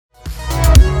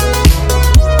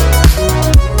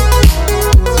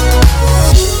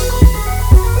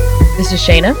This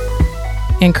is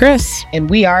Shayna. And Chris. And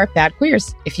we are Bad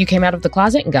Queers. If you came out of the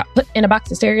closet and got put in a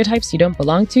box of stereotypes you don't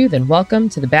belong to, then welcome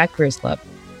to the Bad Queers Club.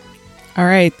 All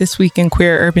right. This week in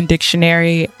Queer Urban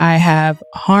Dictionary, I have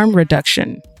harm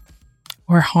reduction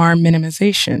or harm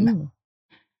minimization. Ooh.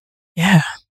 Yeah.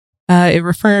 It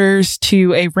refers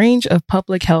to a range of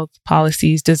public health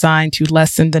policies designed to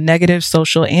lessen the negative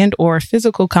social and or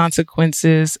physical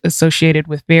consequences associated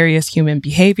with various human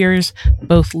behaviors,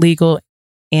 both legal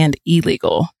and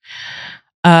illegal.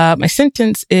 My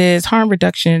sentence is harm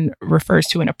reduction refers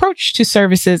to an approach to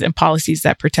services and policies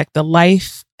that protect the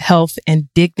life, health,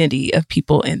 and dignity of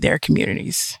people in their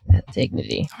communities. That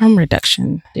dignity. Harm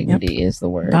reduction. Dignity is the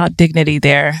word. About dignity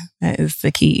there. That is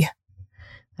the key.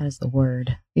 That is the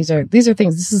word. These are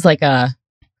things. This is like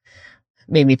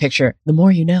made me picture the more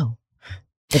you know.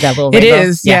 With that little It rainbow.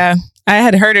 is, yeah. I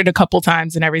had heard it a couple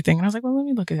times and everything. And I was like, well, let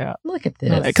me look it up. Look at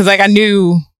this. Because I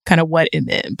knew kind of what it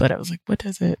meant, but I was like, what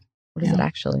does it? What is it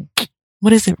actually? What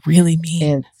does it really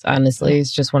mean?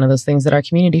 It's just one of those things that our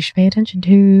community should pay attention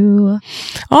to.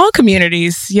 All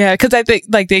communities, yeah. Because I think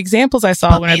like the examples I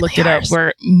saw when I looked it up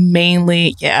were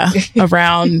mainly,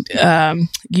 around the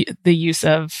use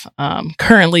of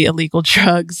currently illegal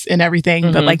drugs and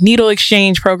everything, but like needle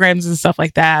exchange programs and stuff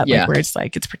like that, like where it's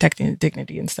like it's protecting the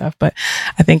dignity and stuff. But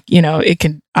I think it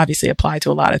can obviously apply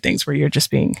to a lot of things where you're just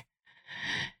being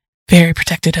very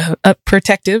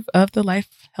protective of the life,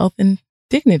 health, and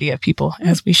dignity of people,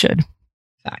 as we should.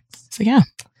 Facts. So, yeah.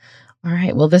 All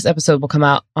right. Well, this episode will come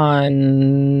out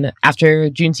on after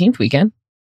Juneteenth weekend.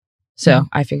 So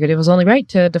I figured it was only right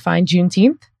to define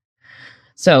Juneteenth.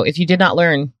 So if you did not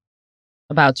learn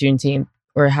about Juneteenth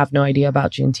or have no idea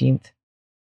about Juneteenth,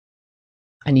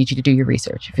 I need you to do your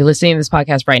research. If you're listening to this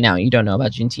podcast right now and you don't know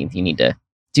about Juneteenth, you need to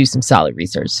do some solid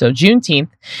research. So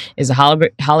Juneteenth is a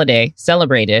holiday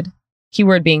celebrated,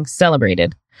 keyword being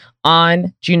celebrated,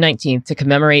 on June 19th to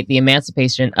commemorate the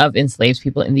emancipation of enslaved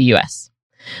people in the U.S.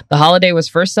 The holiday was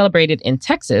first celebrated in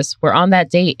Texas, where on that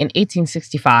date in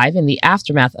 1865, in the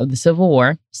aftermath of the Civil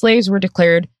War, slaves were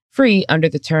declared free under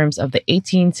the terms of the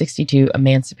 1862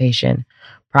 Emancipation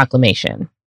Proclamation.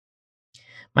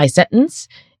 My sentence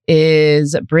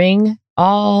is bring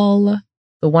all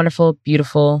the wonderful,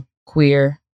 beautiful,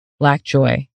 queer, Black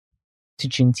joy to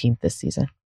Juneteenth this season.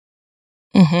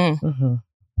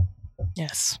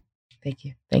 Yes.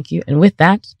 Thank you. And with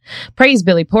that, praise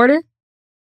Billy Porter.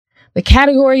 The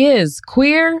category is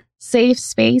Queer Safe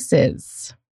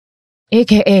Spaces,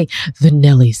 aka the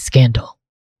Nelly Scandal.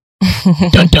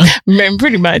 Dun, dun.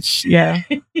 Pretty much, yeah.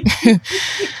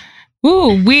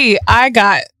 I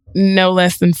got no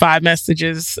less than 5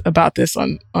 messages about this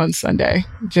on Sunday,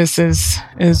 just as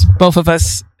both of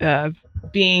us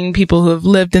being people who have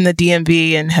lived in the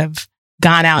DMV and have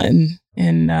gone out in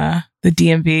the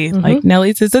DMV, like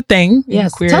Nelly's is a thing.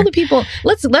 Yes. Queer. Tell the people,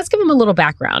 let's give them a little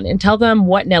background and tell them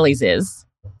what Nelly's is.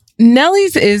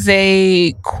 Nelly's is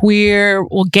a queer,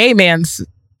 gay man's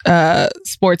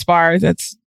sports bar.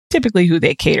 That's typically who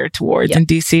they cater towards in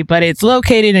DC, but it's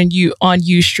located on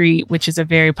U Street, which is a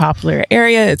very popular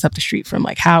area. It's up the street from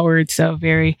like Howard. So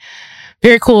very,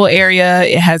 very cool area.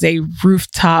 It has a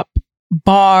rooftop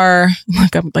bar.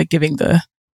 Like I'm like giving the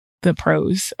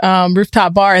pros,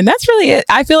 rooftop bar. And that's really it.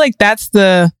 I feel like that's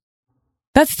the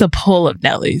pull of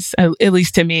Nelly's, at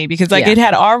least to me, because like it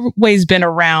had always been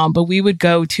around, but we would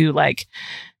go to like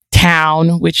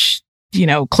Town, which,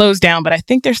 closed down, but I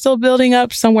think they're still building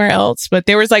up somewhere else. But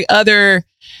there was like there's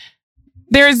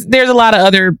a lot of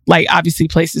other, like obviously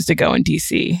places to go in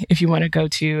DC if you want to go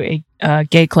to a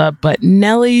gay club, but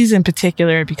Nelly's in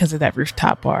particular, because of that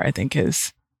rooftop bar, I think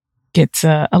gets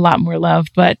a lot more love.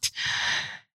 But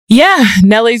yeah,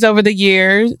 Nelly's over the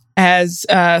years has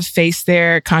faced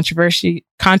their controversies,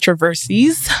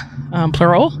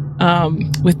 plural,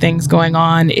 with things going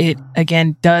on. It,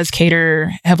 again, does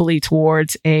cater heavily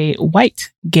towards a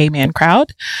white gay man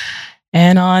crowd.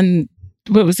 And on,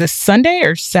 what was this, Sunday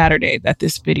or Saturday that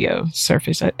this video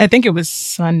surfaced? I think it was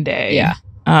Sunday. Yeah.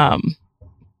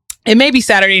 It may be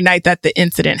Saturday night that the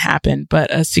incident happened, but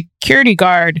a security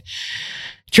guard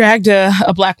dragged a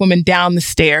Black woman down the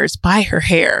stairs by her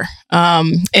hair.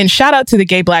 And shout out to the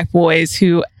gay Black boys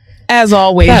who, as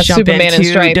always, jump Superman in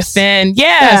to defend.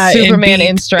 Superman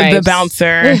in stripes. The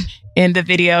bouncer in the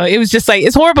video. It was just like,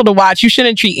 it's horrible to watch. You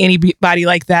shouldn't treat anybody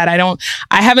like that.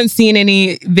 I haven't seen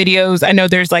any videos. I know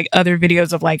there's like other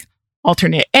videos of like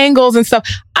alternate angles and stuff.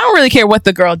 I don't really care what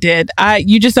the girl did.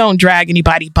 You just don't drag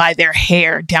anybody by their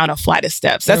hair down a flight of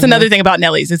steps. That's another thing about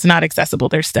Nelly's. It's not accessible.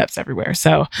 There's steps everywhere.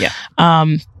 So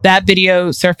that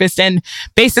video surfaced, and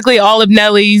basically all of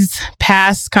Nelly's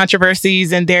past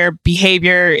controversies and their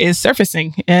behavior is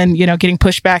surfacing and, getting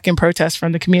pushback and protests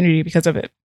from the community because of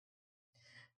it.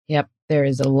 Yep. There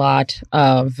is a lot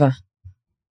of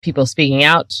people speaking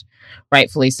out.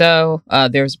 Rightfully so.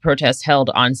 There was a protest held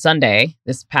on Sunday,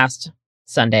 this past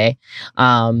Sunday,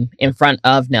 in front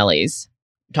of Nelly's,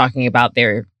 talking about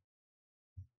their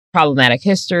problematic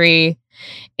history.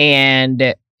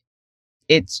 And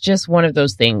it's just one of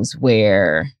those things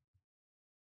where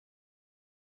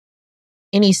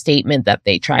any statement that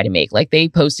they try to make, like they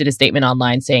posted a statement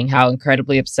online saying how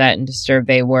incredibly upset and disturbed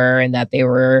they were and that they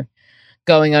were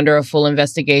going under a full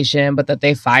investigation, but that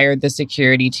they fired the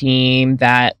security team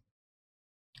that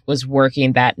was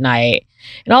working that night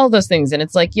and all of those things. And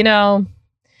it's like, that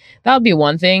would be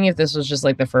one thing if this was just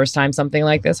like the first time something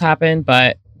like this happened.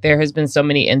 But there has been so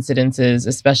many incidences,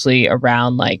 especially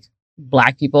around like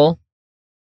Black people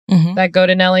that go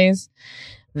to Nelly's,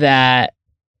 that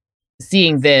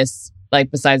seeing this, like,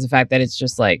 besides the fact that it's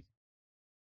just like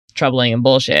troubling and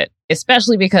bullshit,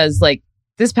 especially because like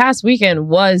this past weekend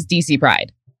was DC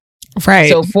Pride. Right.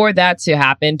 So for that to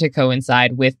happen, to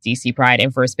coincide with DC Pride,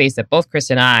 and for a space that both Chris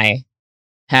and I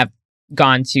have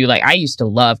gone to, like, I used to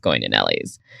love going to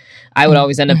Nelly's. I would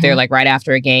always end up there like right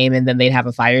after a game, and then they'd have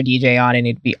a fire DJ on and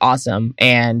it'd be awesome.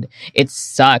 And it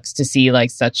sucks to see like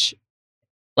such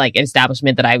like an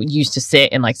establishment that I used to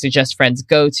sit and like suggest friends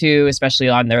go to, especially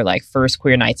on their like first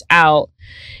queer nights out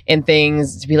and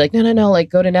things, to be like, no, like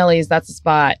go to Nelly's, that's the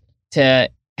spot, to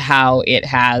how it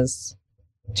has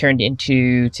turned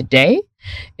into today.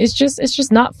 It's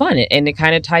just not fun. And it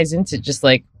kind of ties into just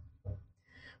like,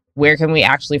 where can we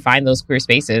actually find those queer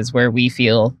spaces where we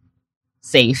feel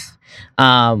safe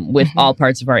with all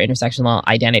parts of our intersectional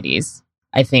identities?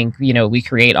 I think, we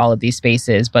create all of these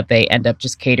spaces, but they end up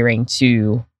just catering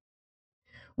to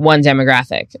one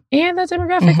demographic. And that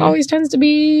demographic always tends to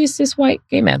be cis white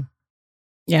gay men.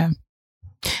 Yeah.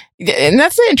 And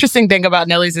that's the interesting thing about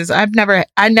Nelly's is I never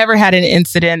had an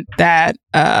incident that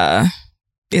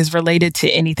is related to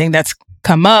anything that's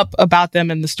come up about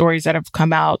them and the stories that have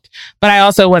come out. But I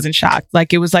also wasn't shocked.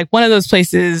 Like, it was like one of those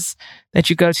places that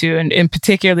you go to, and in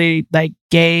particularly like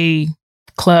gay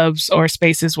clubs or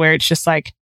spaces where it's just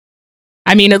like,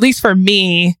 I mean, at least for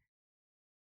me,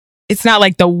 it's not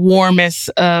like the warmest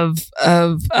of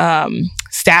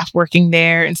staff working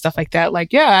there and stuff like that.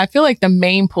 Like, yeah, I feel like the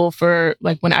main pull for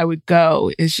like when I would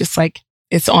go is just like,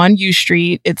 it's on U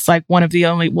Street. It's like one of the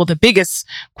only, the biggest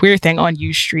queer thing on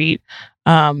U Street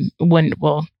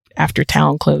after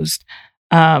town closed.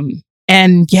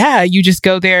 And yeah, you just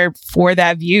go there for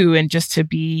that view and just to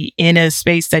be in a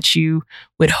space that you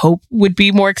would hope would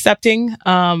be more accepting.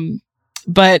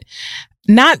 But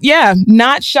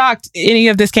not shocked any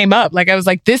of this came up. Like, I was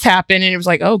like, this happened, and it was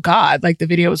like, oh God, like the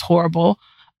video was horrible.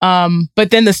 But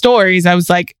then the stories, I was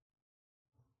like,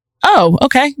 oh,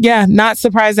 okay. Yeah. Not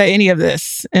surprised at any of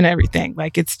this and everything.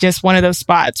 Like, it's just one of those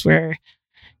spots where,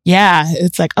 yeah,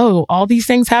 it's like, oh, all these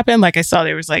things happen. Like, I saw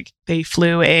there was like, they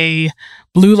flew a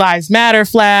Blue Lives Matter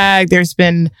flag. There's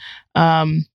been, a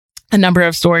number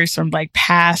of stories from like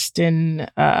past and,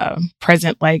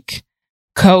 present, like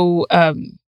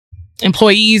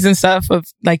employees and stuff of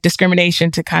like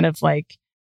discrimination to kind of like,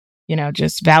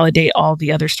 just validate all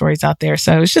the other stories out there.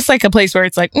 So it's just like a place where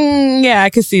it's like, yeah, I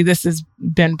could see this has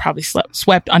been probably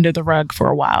swept under the rug for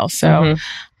a while. So,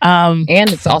 and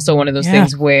it's also one of those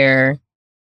things where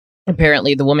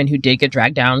apparently the woman who did get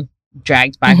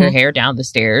dragged by her hair down the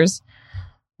stairs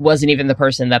wasn't even the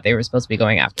person that they were supposed to be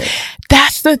going after.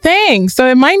 That's the thing. So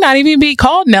it might not even be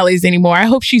called Nelly's anymore. I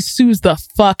hope she sues the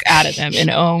fuck out of them and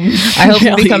owns. I hope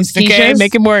it becomes Keisha's. Okay?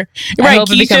 Make it more I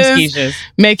hope it becomes Keisha's.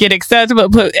 Make it accessible.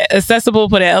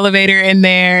 Put an elevator in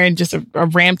there and just a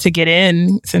ramp to get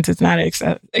in, since it's not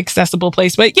an accessible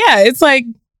place. But yeah, it's like,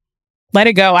 let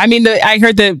it go. I mean, I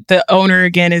heard the owner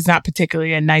again is not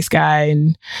particularly a nice guy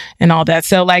and all that.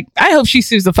 So like, I hope she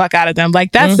sues the fuck out of them.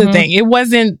 Like, that's the thing.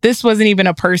 This wasn't even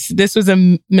a person. This was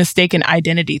a mistaken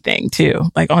identity thing too.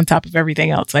 Like, on top of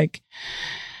everything else, like,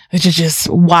 which is just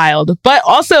wild. But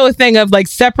also a thing of like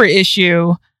separate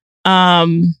issue,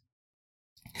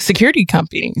 security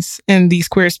companies in these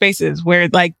queer spaces where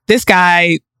like this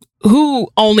guy, who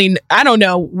I don't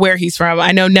know where he's from.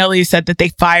 I know Nelly said that they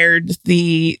fired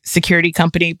the security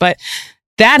company, but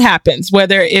that happens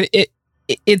whether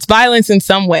it's violence in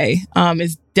some way,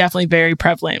 is definitely very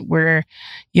prevalent where,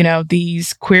 you know,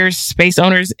 these queer space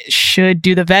owners should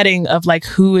do the vetting of like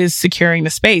who is securing the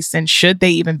space and should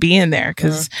they even be in there?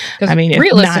 Because I mean,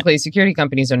 realistically, security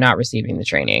companies are not receiving the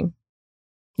training.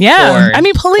 Yeah. I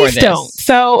mean, police don't.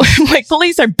 So like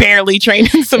police are barely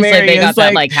trained in some areas. Like they got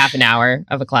that like half an hour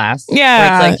of a class. Yeah.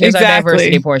 Where it's like, here's our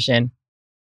diversity portion.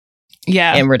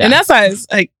 Yeah. And we're done. And that's why it's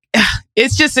like,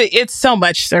 it's just, it's so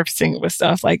much surfacing with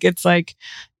stuff. Like, it's like,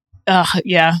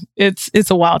 yeah,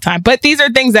 it's a wild time. But these are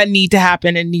things that need to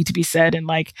happen and need to be said and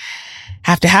like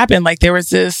have to happen. Like there was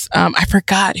this, I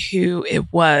forgot who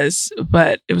it was,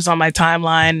 but it was on my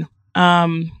timeline.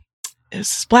 It was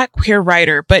this Black queer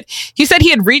writer, but he said he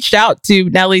had reached out to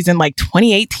Nelly's in like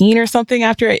 2018 or something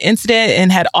after an incident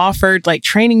and had offered like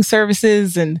training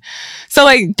services. And so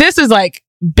like, this is like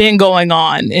been going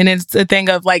on. And it's a thing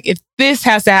of like, if this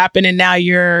has to happen and now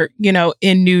you're, you know,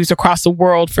 in news across the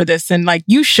world for this, and like,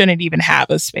 you shouldn't even have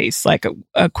a space, like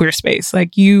a queer space.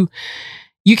 Like you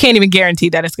can't even guarantee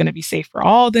that it's going to be safe for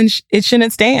all, then it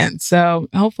shouldn't stand. So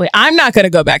hopefully I'm not going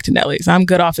to go back to Nelly's. I'm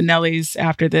good off of Nelly's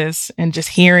after this and just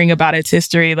hearing about its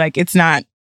history. Like it's not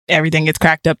everything it's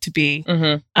cracked up to be,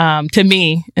 to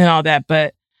me and all that.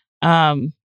 But,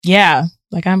 yeah,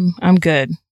 like I'm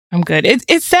good. I'm good.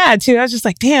 It's sad too. I was just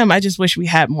like, damn, I just wish we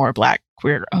had more Black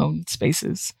queer owned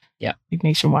spaces. Yeah. Like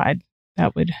nationwide.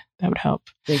 That would help.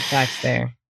 Big facts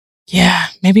there. Yeah.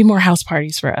 Maybe more house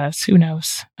parties for us. Who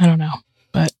knows? I don't know.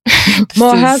 But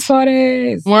more house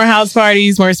parties,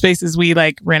 more spaces we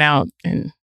like rent out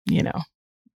and, you know,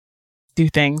 do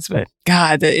things. But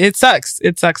God, it sucks.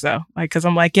 It sucks though. Like, cause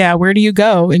I'm like, yeah, where do you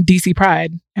go in DC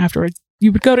Pride afterwards?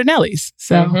 You would go to Nelly's.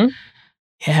 So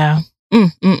yeah.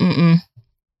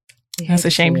 That's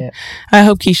a shame. I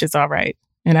hope Keisha's all right.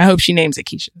 And I hope she names it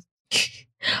Keisha.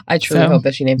 I truly hope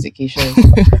that she names it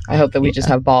Keisha. I hope that we just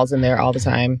have balls in there all the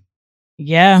time.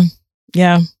 Yeah.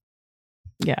 Yeah.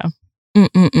 Yeah.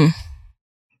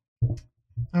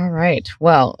 All right.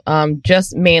 Well,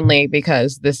 just mainly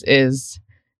because this is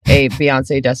a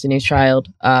Beyonce Destiny's Child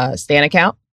stan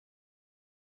account.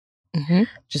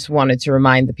 Just wanted to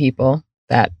remind the people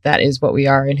that that is what we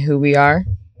are and who we are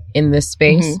in this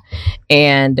space.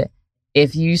 And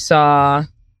if you saw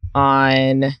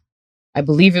on, I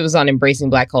believe it was on Embracing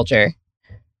Black Culture,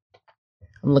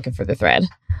 I'm looking for the thread,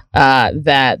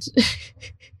 that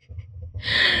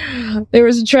there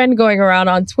was a trend going around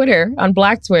on Twitter, on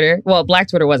Black Twitter. Well, Black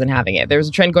Twitter wasn't having it. There was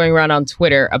a trend going around on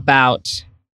Twitter about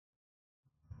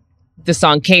the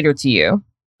song Cater to You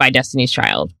by Destiny's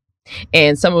Child.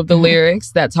 And some of the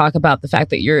lyrics that talk about the fact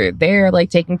that you're there, like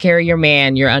taking care of your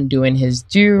man, you're undoing his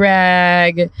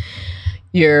do-rag,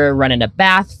 you're running a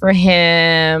bath for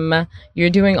him, you're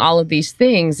doing all of these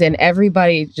things. And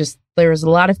everybody just, there was a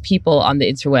lot of people on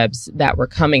the interwebs that were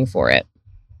coming for it.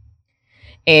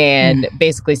 And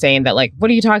basically saying that, like,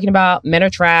 what are you talking about? Men are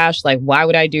trash. Like, why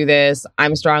would I do this?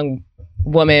 I'm a strong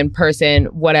woman, person,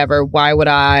 whatever. Why would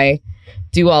I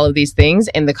do all of these things?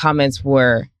 And the comments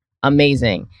were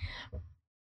amazing.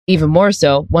 Even more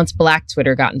so once Black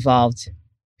Twitter got involved,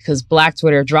 because Black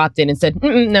Twitter dropped in and said,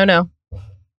 no,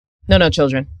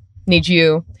 children. Need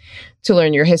you to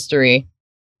learn your history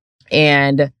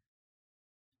and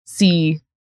see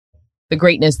the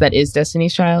greatness that is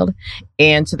Destiny's Child,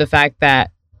 and to the fact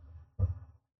that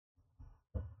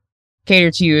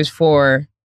Cater to You is for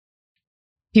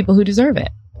people who deserve it.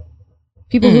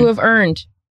 People who have earned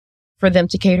for them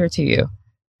to cater to you.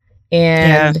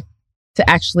 And to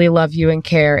actually love you and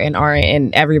care and are,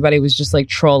 and everybody was just like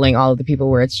trolling all of the people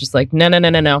where it's just like, no.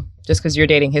 Just because your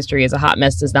dating history is a hot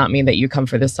mess does not mean that you come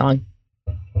for this song.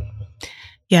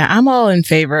 Yeah, I'm all in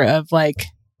favor of like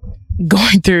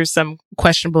going through some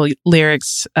questionable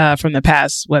lyrics from the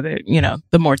past, whether, you know,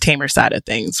 the more tamer side of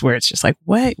things where it's just like,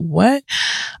 what?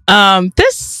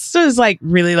 This is like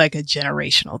really like a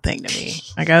generational thing to me.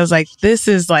 Like I was like, this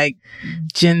is like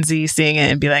Gen Z seeing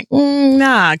it and be like,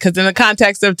 nah. Because in the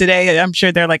context of today, I'm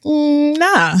sure they're like,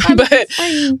 nah.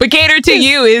 But Cater to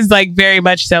You is like very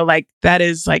much so like, that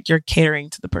is like you're catering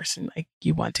to the person like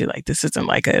you want to. Like this isn't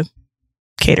like a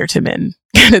cater to men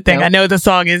kind of thing. Nope. I know the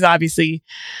song is obviously,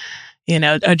 you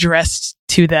know, addressed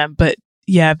to them, but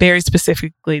yeah, very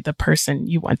specifically the person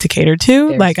you want to cater to.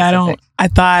 Very like specific.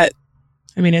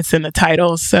 I mean, it's in the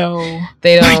title, so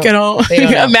they don't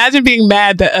imagine being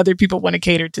mad that other people want to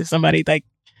cater to somebody like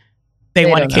they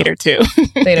want to cater to.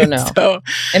 They don't know. So,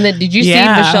 and then did you see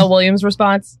Michelle Williams'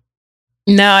 response?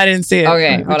 No, I didn't see it.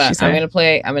 Okay, hold on. I'm gonna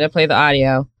play the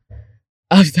audio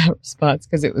of that response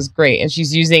because it was great. And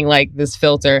she's using like this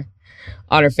filter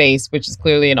on her face, which is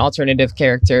clearly an alternative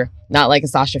character, not like a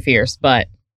Sasha Fierce, but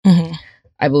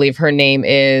I believe her name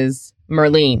is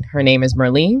Merlene. Her name is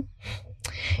Merlene.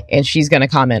 And she's going to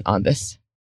comment on this.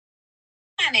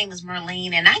 My name is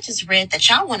Merlene, and I just read that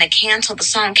y'all want to cancel the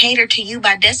song Cater to You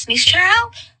by Destiny's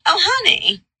Child. Oh,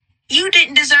 honey, you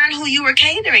didn't discern who you were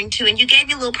catering to, and you gave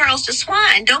your little pearls to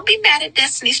swine. Don't be mad at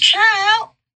Destiny's Child.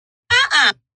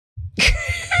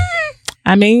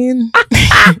 I mean,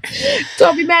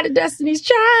 don't be mad at Destiny's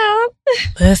Child.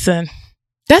 Listen,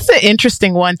 that's an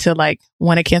interesting one to like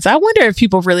want to cancel. I wonder if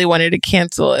people really wanted to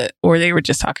cancel it or they were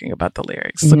just talking about the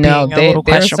lyrics. No, being a little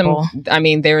questionable.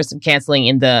 There was some canceling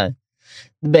in the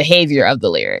behavior of the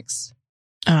lyrics.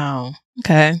 Oh,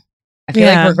 okay. I feel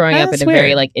like we're growing up in a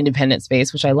very like independent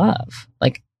space, which I love.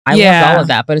 Like I love all of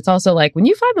that, but it's also like when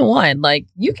you find the one, like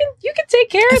you can take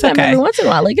care of them every once in a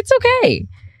while. Like it's okay.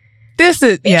 This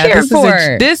is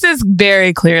this is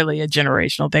very clearly a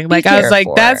generational thing. Like I was like,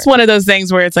 that's one of those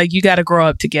things where it's like you got to grow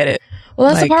up to get it. Well,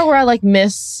 that's the part where I like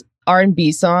miss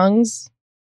R&B songs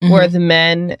where the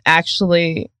men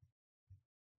actually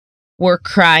were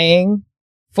crying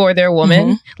for their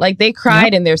woman. Like they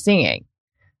cried in their singing.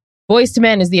 Boyz II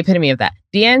Men is the epitome of that.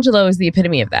 D'Angelo is the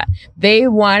epitome of that. They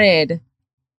wanted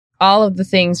all of the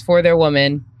things for their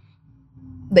woman.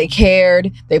 They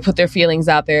cared. They put their feelings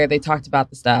out there. They talked about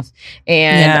the stuff.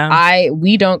 And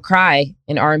we don't cry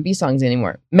in R&B songs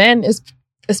anymore. Men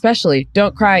especially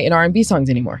don't cry in R&B songs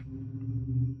anymore.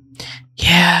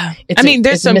 Yeah.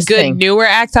 There's some good newer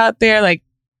acts out there. Like,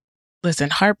 listen,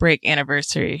 Heartbreak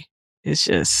Anniversary is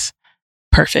just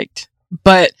perfect.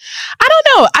 But I don't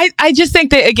know. I just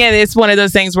think that, again, it's one of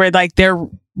those things where like they're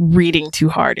reading too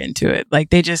hard into it. Like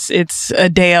it's a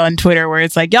day on Twitter where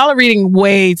it's like, y'all are reading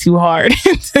way too hard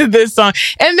into this song.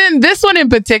 And then this one in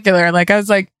particular, like I was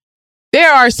like,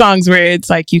 there are songs where it's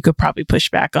like you could probably push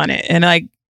back on it. And like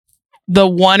the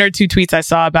one or two tweets I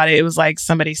saw about it, it was like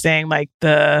somebody saying like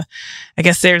I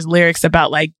guess there's lyrics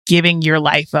about like giving your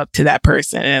life up to that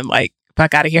person and like,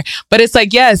 fuck out of here. But it's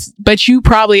like, yes, but you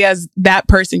probably, as that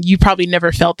person, you probably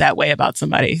never felt that way about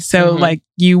somebody. So like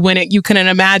you couldn't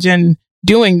imagine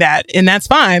doing that, and that's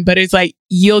fine. But it's like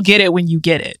you'll get it when you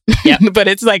get it. Yeah. But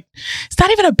it's like it's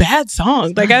not even a bad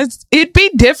song. Like it'd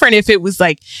be different if it was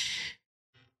like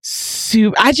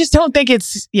I just don't think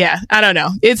it's. Yeah, I don't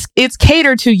know. It's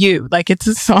Cater to You. Like it's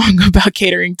a song about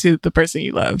catering to the person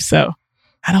you love. So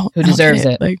I don't. Who deserves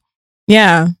it? Like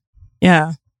yeah.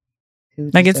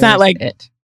 Like it's not like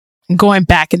going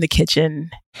back in the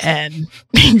kitchen and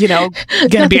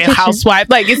gonna be a housewife.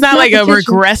 Like it's not like a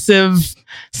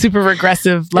super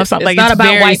regressive love song. Like it's not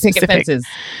about white picket fences.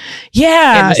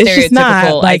 Yeah, it's just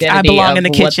not like I belong in the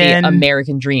kitchen. What the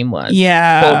American dream was.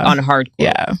 Yeah, on hardcore.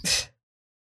 Yeah,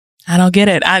 I don't get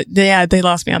it. They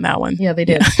lost me on that one. Yeah, they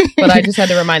did. But I just had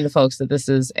to remind the folks that this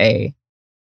is a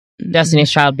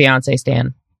Destiny's Child Beyonce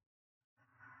stan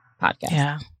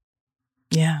podcast.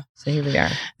 Yeah. So here we are.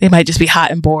 They might just be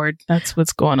hot and bored. That's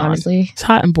what's going on. Honestly, it's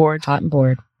hot and bored.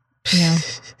 Yeah.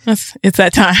 It's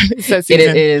that time. It's that season.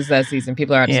 It is that season.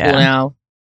 People are out of school now.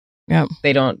 Yep.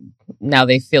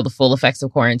 They feel the full effects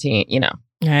of quarantine,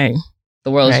 Right.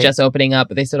 The world is just opening up,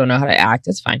 but they still don't know how to act.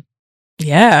 It's fine.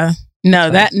 Yeah. No,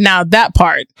 that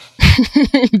part.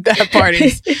 That part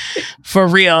is for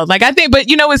real. Like I think, but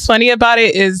what's funny about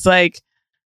it is like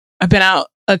I've been out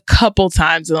a couple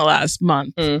times in the last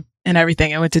month. And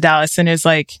everything. I went to Dallas and it's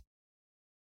like,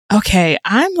 okay,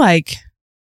 I'm like,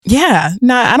 I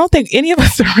don't think any of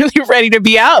us are really ready to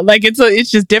be out. Like it's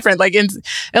just different. Like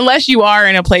unless you are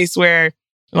in a place where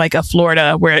like a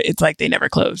Florida where it's like they never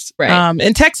close. Right.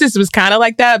 And Texas was kind of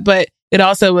like that, but it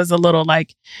also was a little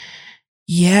like,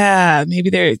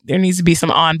 maybe there needs to be some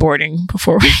onboarding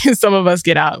before some of us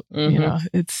get out.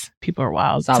 It's people are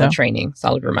wild. Solid training,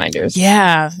 solid reminders.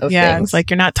 Yeah. It's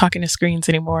like you're not talking to screens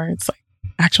anymore. It's like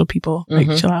actual people. Like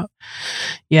chill out.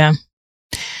 Yeah.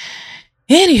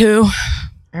 Anywho.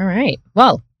 All right.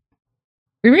 Well,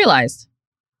 we realized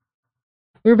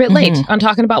we were a bit late on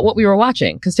talking about what we were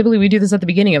watching because typically we do this at the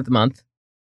beginning of the month.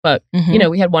 But,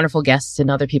 we had wonderful guests and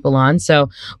other people on.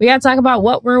 So we got to talk about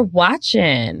what we're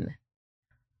watching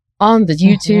on the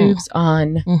YouTubes,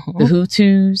 on the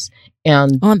Hootus,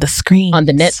 and on the screen, on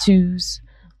the NetTubes.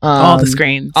 All the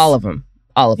screens. All of them.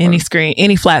 Any screen,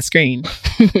 any flat screen,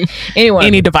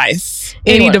 any device,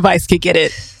 any device could get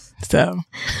it. So,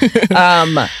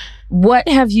 what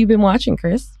have you been watching,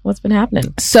 Chris? What's been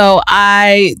happening? So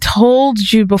I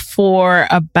told you before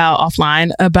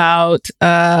offline about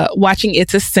watching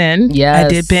It's a Sin. Yes, I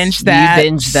did binge that.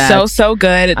 You binged that. So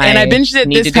good, and I binged it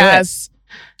this past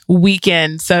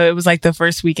weekend. So it was like the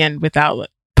first weekend without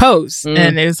Pose,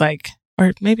 and it was like.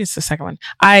 Or maybe it's the second one.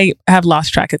 I have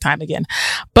lost track of time again.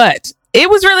 But It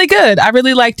was really good. I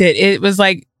really liked it. It was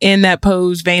like in that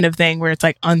Pose vein of thing where it's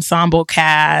like ensemble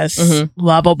cast,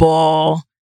 lovable,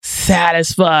 sad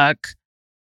as fuck.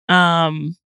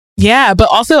 Yeah, but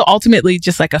also ultimately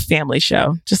just like a family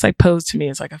show. Just like Pose to me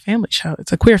is like a family show.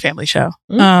 It's a queer family show.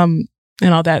 And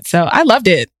all that. So I loved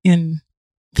it. And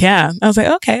yeah, I was like,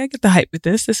 okay, I get the hype with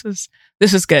this. This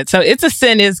was good. So It's a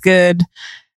Sin is good.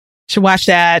 Should watch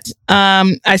that.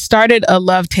 I started A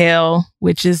Love Tale,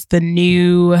 which is the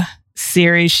new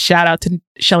series. Shout out to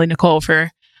Shelly Nicole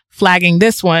for flagging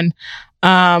this one.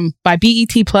 By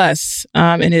BET Plus.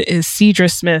 And it is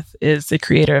Cedra Smith is the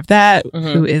creator of that,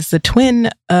 who is the twin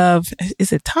of,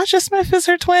 is it Tasha Smith is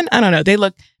her twin? I don't know.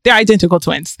 They're identical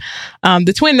twins.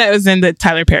 The twin that was in the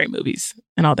Tyler Perry movies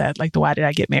and all that, like the Why Did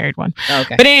I Get Married one. Oh,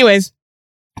 okay. But anyways,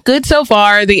 good so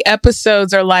far. The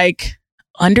episodes are like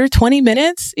under 20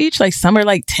 minutes each. Like some are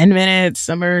like 10 minutes,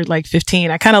 some are like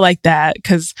 15. I kind of like that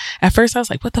because at first I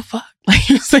was like, what the fuck? Like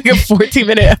it was like a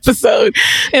 14-minute episode.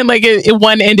 And like it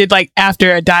one ended like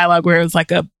after a dialogue where it was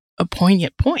like a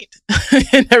poignant point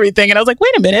and everything. And I was like,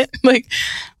 wait a minute. Like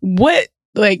what?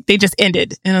 Like they just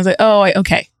ended. And I was like, oh,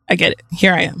 okay. I get it.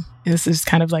 Here I am. This is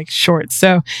kind of like short.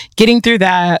 So getting through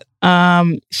that,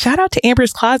 shout out to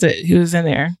Amber's Closet, who's in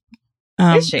there.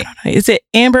 Is she? Is it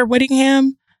Amber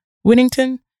Whittingham?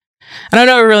 Whittington? I don't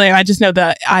know really. I just know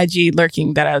the IG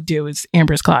lurking that I'll do is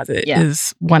Amber's Closet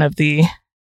is one of the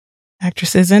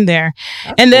actresses in there.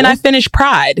 That's and then cool. I finished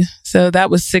Pride. So that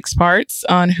was 6 parts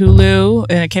on Hulu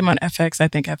and it came on FX, I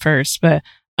think, at first. But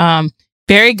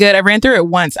very good. I ran through it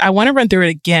once. I want to run through it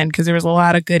again because there was a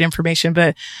lot of good information.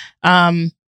 But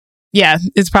yeah,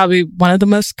 it's probably one of the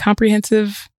most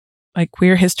comprehensive like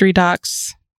queer history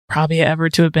docs probably ever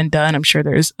to have been done. I'm sure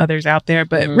there's others out there,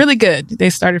 but really good. They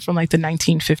started from like the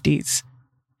 1950s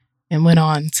and went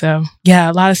on. So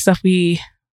yeah, a lot of stuff we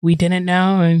didn't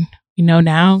know and we know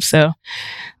now. So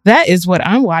that is what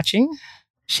I'm watching.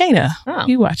 Shayna, what are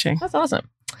you watching? That's awesome.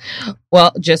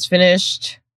 Well, just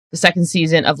finished the 2nd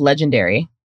season of Legendary.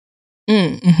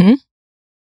 That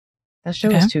show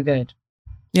is too good.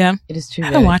 Yeah. It is too good.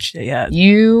 I haven't watched it yet.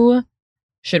 You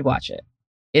should watch it.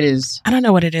 It is. I don't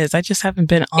know what it is. I just haven't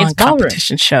been on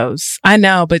competition shows. I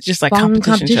know, but just like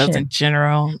competition shows in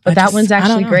general. But that one's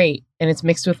actually great. And it's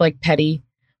mixed with like petty,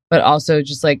 but also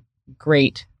just like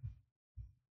great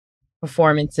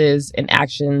performances and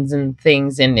actions and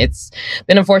things. And it's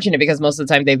been unfortunate because most of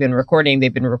the time they've been recording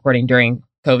during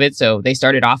COVID. So they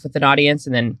started off with an audience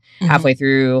and then halfway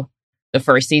through the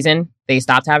 1st season, they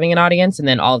stopped having an audience. And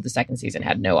then all of the 2nd season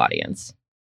had no audience.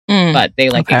 But they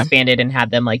like expanded and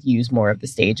had them like use more of the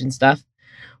stage and stuff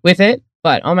with it.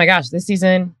 But oh my gosh, this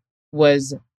season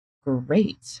was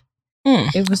great.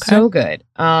 It was so good.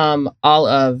 All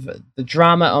of the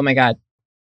drama. Oh my God.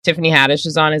 Tiffany Haddish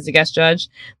is on as a guest judge.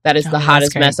 That is the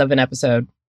hottest mess of an episode.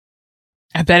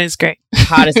 I bet it's great.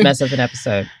 Hottest mess of an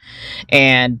episode.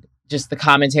 And just the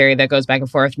commentary that goes back and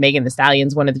forth. Megan Thee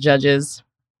Stallion's one of the judges.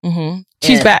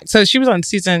 She's back. So she was on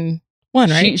season 1,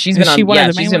 right? She's been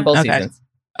on. She's been both seasons.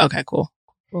 Okay, cool.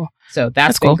 So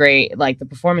that's been great. Like the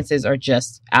performances are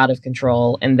just out of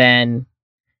control. And then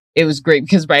it was great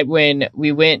because right when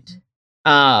we went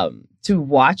to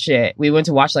watch it, we went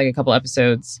to watch like a couple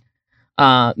episodes.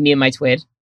 Me and my twid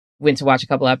went to watch a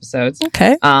couple episodes.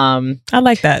 Okay. I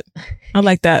like that.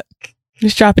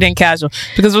 Just drop it in casual.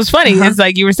 Because what's funny is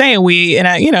like you were saying we, and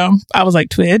I was like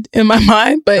twid in my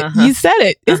mind, but you said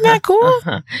it. Isn't that cool?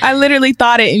 I literally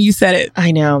thought it and you said it.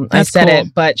 I know. I said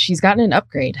it, but she's gotten an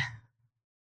upgrade.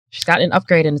 She's gotten an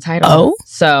upgrade in the title. Oh?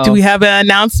 So do we have an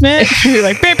announcement? You're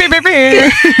like, what if you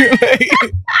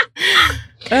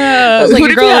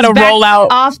had a rollout?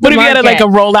 What if you had a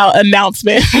rollout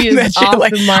announcement? She is off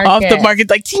the market. Off the market,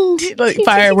 like, ting, ting, like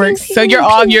fireworks. So you're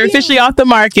off. You're officially off the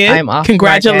market. I'm off.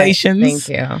 Congratulations!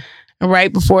 Thank you.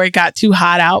 Right before it got too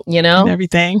hot out, and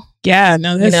everything. Yeah,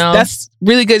 no, that's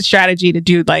really good strategy to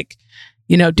do. Like,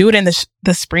 do it in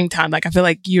the springtime. Like, I feel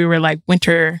like you were like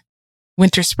winter,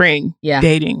 spring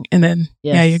dating, and then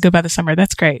you're good by the summer.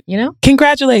 That's great.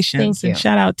 Congratulations. Thank you. And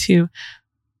shout out to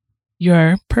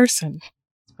your person.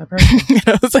 My person.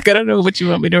 I was like, I don't know what you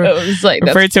want me to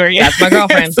refer to her. Yeah. That's my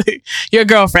girlfriend. Like, your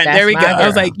girlfriend. There we go. Girl. I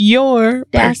was like, your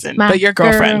person, but your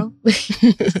girlfriend.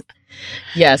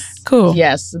 Yes. Cool.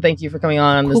 Yes. Thank you for coming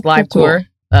on this live tour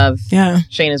of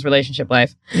Shayna's relationship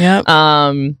life. Yeah.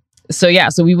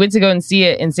 So we went to go and see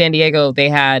it in San Diego. They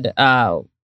had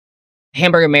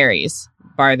Hamburger Mary's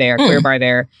bar there, queer bar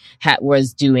there,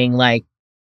 was doing like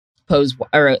Pose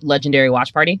or Legendary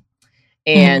watch party.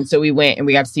 And so we went and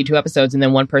we got to see 2 episodes. And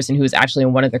then one person who was actually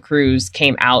in one of the crews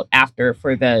came out after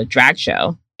for the drag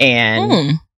show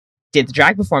and did the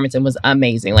drag performance and was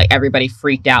amazing. Like everybody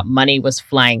freaked out. Money was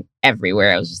flying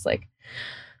everywhere. I was just like,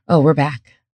 oh, we're back.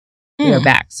 We are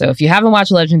back. So if you haven't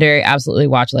watched Legendary, absolutely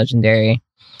watch Legendary.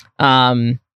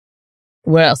 What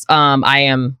else? I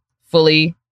am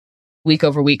fully week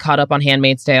over week caught up on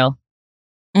Handmaid's Tale.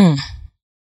 Well,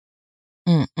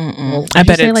 I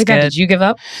bet it's like good. That? Did you give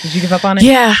up? Did you give up on it?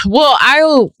 Yeah. Well,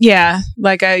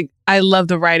 like I love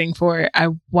the writing for it. I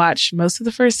watched most of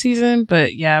the first season,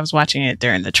 but yeah, I was watching it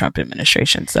during the Trump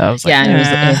administration, so I was like, it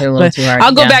was a little too hard.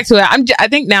 I'll go back to it. I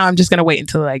think now I'm just gonna wait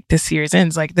until like this series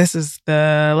ends. Like this is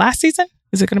the last season.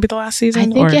 Is it gonna be the last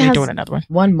season, or are they doing another one?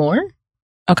 One more?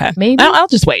 Okay, maybe. I'll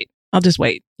just wait.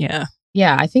 Yeah.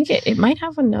 Yeah, I think it might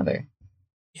have another.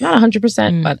 Not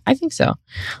 100%, but I think so.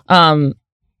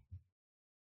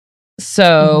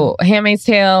 So Handmaid's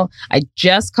Tale, I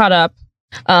just caught up.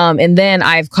 And then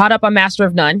I've caught up on Master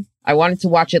of None. I wanted to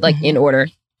watch it like in order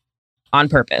on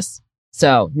purpose.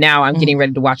 So now I'm getting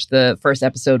ready to watch the first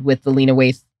episode with the Lena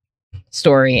Waithe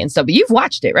story and stuff. But you've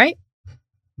watched it, right?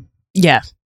 Yeah.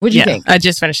 What'd you think? I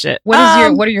just finished it. What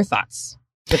are your thoughts?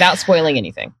 Without spoiling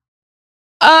anything.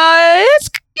 It's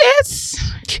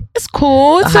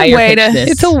cool. It's a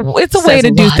way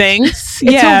to do things.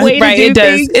 Yeah, right. It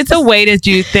does. It's a way to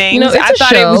do things. I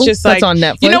thought it was just like on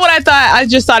Netflix. You know what I thought? I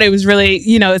just thought it was really,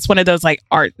 it's one of those like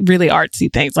really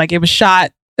artsy things. Like it was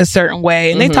shot a certain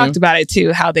way, and they talked about it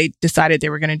too, how they decided they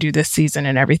were going to do this season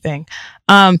and everything.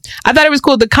 I thought it was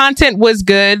cool. The content was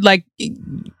good. Like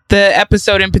the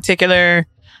episode in particular,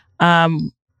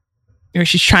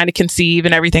 she's trying to conceive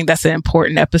and everything. That's an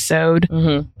important episode.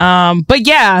 But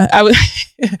yeah, I was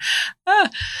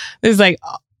there's like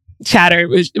chatter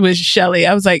with Shelly.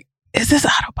 I was like, is this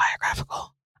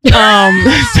autobiographical? So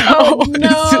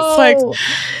it's just like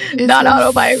not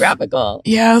autobiographical.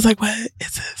 Yeah, I was like, what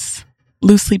is this?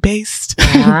 Loosely based.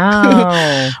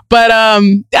 Wow. But I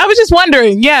was just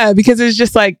wondering, because it's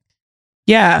just like,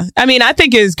 I mean, I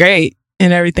think it's great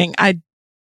and everything. I'd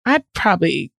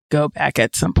probably go back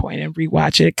at some point and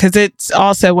rewatch it, because it's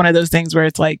also one of those things where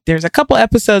it's like there's a couple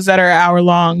episodes that are an hour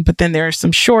long, but then there are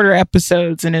some shorter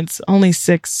episodes, and it's only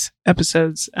 6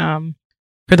 episodes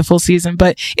for the full season.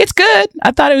 But it's good.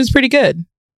 I thought it was pretty good.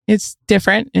 It's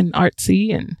different and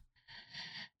artsy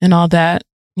and all that.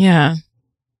 Yeah,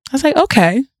 I was like,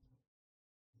 okay,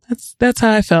 that's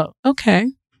how I felt. Okay,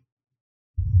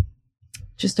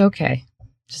 just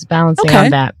balancing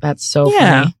on that. That's so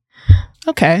funny.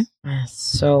 Okay.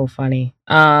 So funny.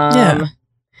 Yeah.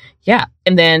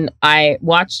 And then I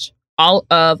watched all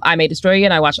of I May Destroy You,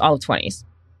 and I watched all of 20s.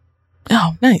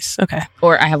 Oh, nice. Okay.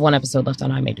 Or I have one episode left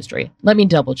on I May Destroy You. Let me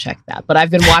double check that. But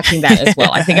I've been watching that as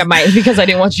well. I think I might, because I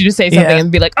didn't want you to say something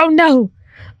and be like, oh no,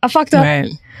 I fucked up.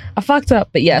 Right. I fucked up.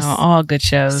 But yes. All good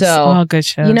shows. So, all good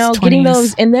shows. 20s. Getting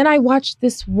those. And then I watched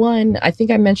this one. I think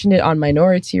I mentioned it on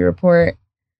Minority Report.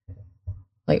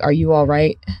 Like, Are You All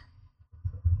Right?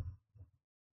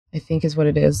 I think is what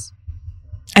it is.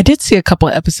 I did see a couple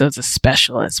of episodes of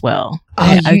Special as well.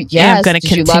 Yes. I'm going to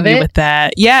continue with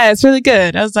that. Yeah, it's really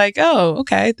good. I was like, oh,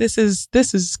 okay, this is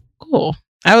cool.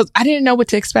 I didn't know what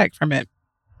to expect from it,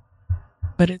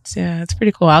 but it's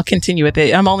pretty cool. I'll continue with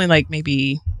it. I'm only like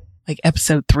maybe like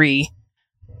episode 3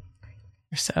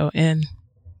 or so in.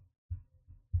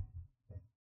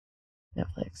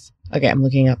 Netflix. Okay, I'm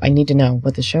looking up. I need to know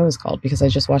what the show is called, because I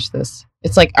just watched this.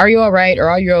 It's like, Are You All Right? Or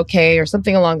Are You Okay? Or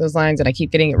something along those lines, and I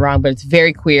keep getting it wrong, but it's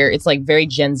very queer. It's like very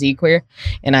Gen Z queer,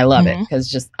 and I love it because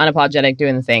it's just unapologetic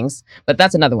doing the things. But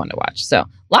that's another one to watch. So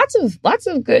lots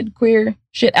of good queer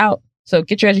shit out. So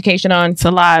get your education on. It's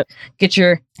a lot. Get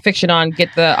your fiction on.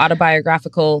 Get the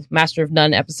autobiographical Master of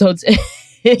None episodes.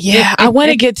 Yeah, I want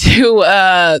to get to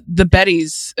the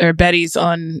Betty's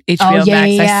on HBO Max.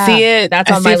 Yeah. I see it.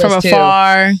 That's on my list from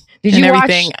afar.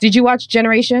 Did you watch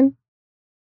Generation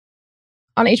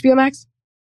on HBO Max?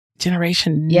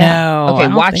 Generation? Yeah. No.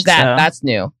 Okay, watch that. So. That's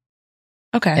new.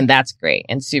 Okay. And that's great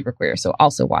and super queer. So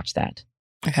also watch that.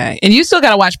 Okay. And you still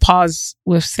got to watch Pause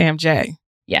with Sam J.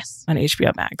 Yes. On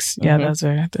HBO Max. Yeah, those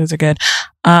are good.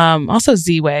 Also,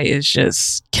 Z-Way is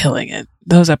just killing it.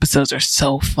 Those episodes are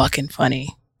so fucking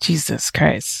funny. Jesus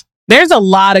Christ. There's a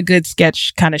lot of good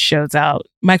sketch kind of shows out.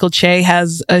 Michael Che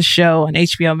has a show on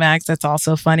HBO Max that's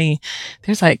also funny.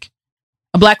 There's like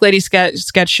a Black Lady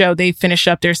sketch show. They finished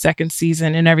up their second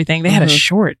season and everything. They had a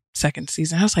short second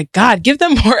season. I was like, God, give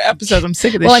them more episodes. I'm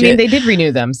sick of this shit. Well, I mean, they did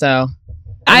renew them, so...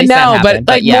 I know,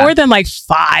 but more than like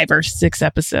 5 or 6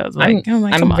 episodes. Like,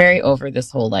 I'm very over this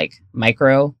whole like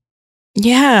micro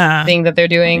thing that they're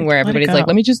doing, where everybody's like,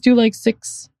 let me just do like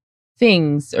 6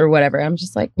 things or whatever. I'm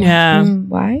just like,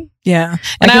 why? Yeah.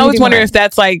 And I always wonder if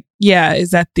that's like,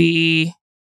 is that the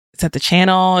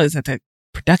channel? Is that the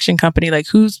production company? Like,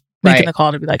 who's making Right. the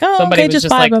call to be like, oh, Somebody okay, was just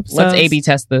just 5 like, episodes. let's A/B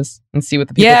test this and see what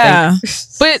the people Yeah. think.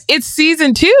 But it's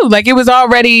season 2. Like, it was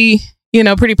already,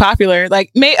 pretty popular.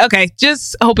 Like,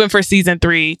 just hoping for season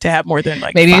 3 to have more than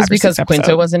like maybe 5 it's or 6 because Quinto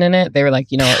episodes. wasn't in it. They were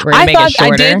like, you know what, we're gonna I make it thought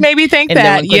shorter. I did maybe think and that.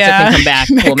 then when Quinto Yeah, can come back,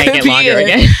 That we'll make could it be longer it.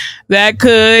 again. That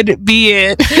could be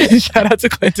it. Shout out to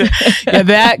Quinto. Yeah,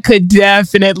 that could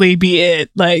definitely be it.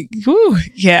 Like, whew,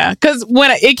 yeah. Because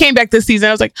when it came back this season,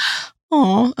 I was like,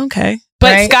 oh, okay.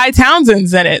 But Right? Sky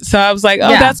Townsend's in it. So I was like, oh,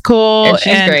 Yeah. that's cool. And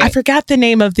she's great. I forgot the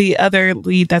name of the other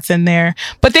lead that's in there.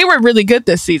 But they were really good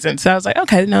this season. So I was like,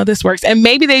 okay, no, this works. And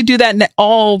maybe they do that in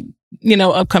all,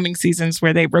 upcoming seasons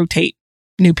where they rotate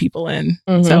new people in.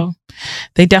 Mhm. So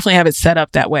they definitely have it set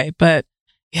up that way. But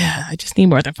yeah, I just need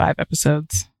more than 5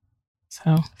 episodes.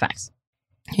 So Facts.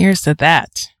 here's to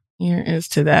that. Here is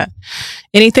to that.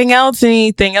 Anything else?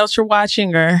 Anything else you're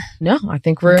watching or? No, I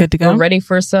think we're Good to go? We're ready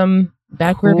for some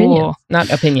bad queer Cool. opinions. Not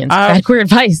opinions. Uh, Bad queer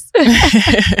advice.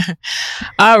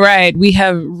 All right. We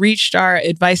have reached our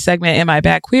advice segment. Am I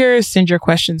bad queer? Send your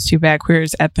questions to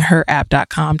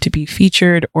badqueers@theherapp.com to be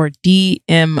featured or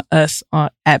DM us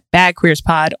at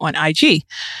badqueerspod on IG.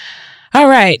 All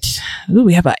right. Ooh,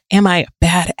 we have a Am I a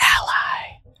Bad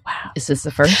Ally? Wow. Is this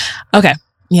the first? Okay.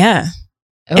 Yeah.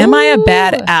 Am I a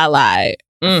bad Ooh. ally?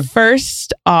 Mm.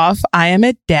 First off, I am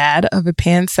a dad of a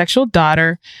pansexual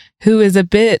daughter who is a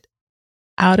bit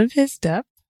out of his depth.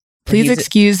 Please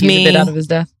excuse He's me. a bit out of his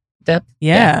depth.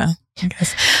 Yeah. I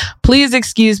guess. Please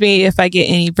excuse me if I get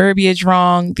any verbiage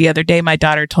wrong. The other day, my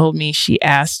daughter told me she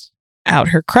asked out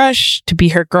her crush to be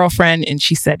her girlfriend, and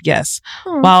she said yes.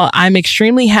 Aw. While I'm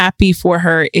extremely happy for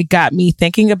her, it got me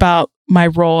thinking about my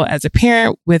role as a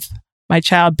parent with my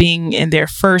child being in their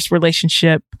first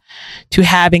relationship to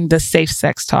having the safe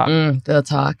sex talk. The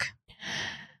talk.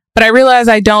 But I realize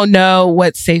I don't know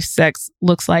what safe sex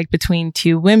looks like between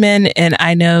 2 women, and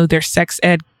I know their sex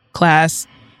ed class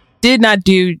did not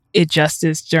do it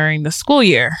justice during the school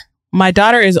year. My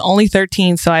daughter is only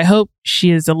 13, so I hope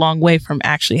she is a long way from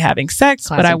actually having sex,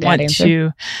 but I Classic dad want answer.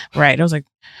 to, right. I was like,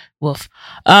 woof.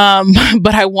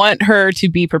 But I want her to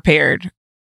be prepared.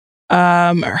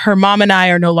 Her mom and I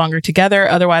are no longer together.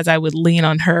 Otherwise, I would lean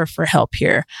on her for help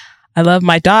here. I love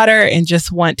my daughter and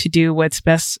just want to do what's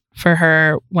best for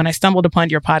her. When I stumbled upon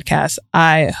your podcast,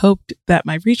 I hoped that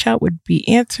my reach out would be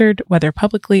answered, whether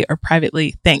publicly or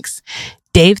privately. Thanks.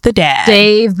 Dave the Dad.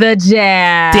 Dave the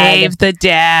Dad. Dave the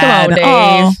Dad. Come on, Dave.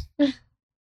 Oh.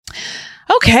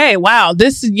 Okay. Wow.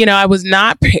 This, I was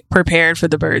not prepared for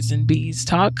the birds and bees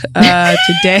talk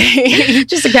today.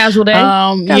 Just a casual day.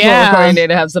 Casual recording day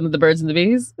to have some of the birds and the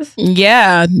bees.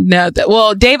 Yeah. No.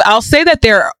 Well, Dave, I'll say that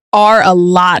there are a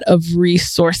lot of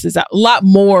resources, a lot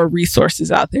more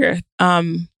resources out there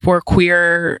for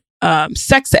queer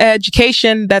sex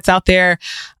education that's out there.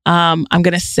 I'm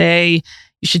going to say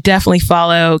you should definitely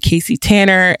follow Casey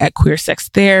Tanner at Queer Sex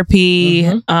Therapy.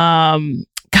 Mhm.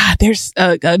 God, there's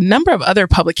a number of other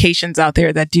publications out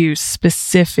there that do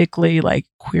specifically like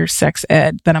queer sex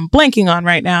ed that I'm blanking on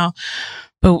right now,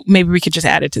 but maybe we could just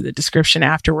add it to the description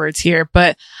afterwards here.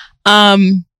 But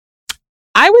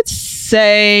I would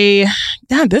say,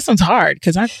 damn, this one's hard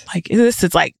because this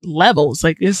is like levels.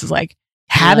 Like this is like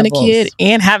having Levels. a kid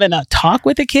and having a talk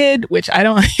with a kid, which I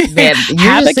don't Man, you're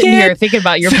have just a sitting kid. here thinking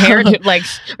about your So- parent. Like,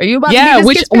 are you about to Yeah, be this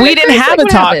which kid's parent we didn't first? have Like, a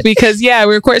what talk happened? because we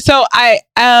recorded. So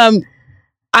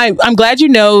I'm glad you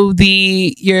know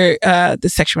the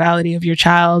sexuality of your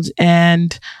child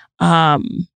and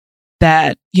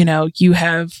that you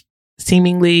have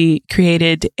seemingly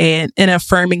created an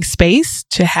affirming space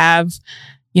to have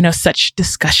such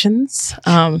discussions.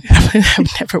 I've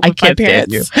never with I can't my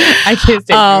stand parents. you. I can't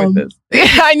stand you with this.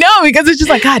 I know, because it's just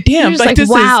like, God damn, You're just like, this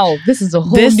wow, this is a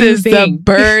whole this new is thing. the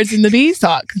birds and the bees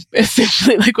talk.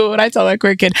 Essentially, like what I tell my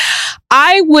queer kid,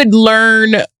 I would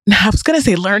learn. I was gonna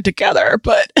say learn together,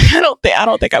 but I don't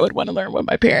think I would want to learn with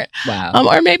my parent. Wow.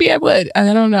 Or maybe I would.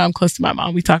 I don't know. I'm close to my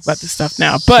mom. We talk about this stuff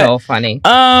now, but so funny.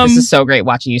 this This is so great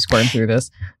watching you squirm through this.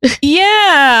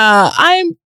 yeah,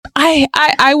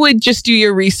 I would just do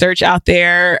your research out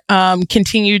there.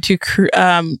 Continue to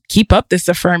keep up this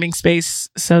affirming space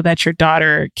so that your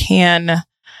daughter can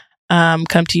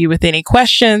come to you with any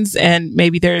questions. And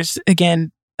maybe there's,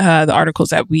 again, the articles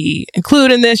that we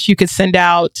include in this, you could send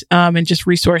out and just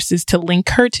resources to link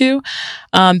her to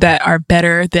that are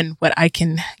better than what I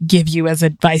can give you as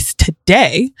advice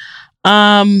today.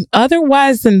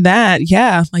 Otherwise than that,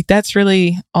 yeah, like that's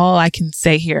really all I can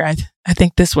say here. I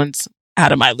think this one's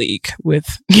out of my league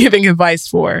with giving advice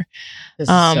for. This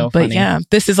is so But funny. yeah,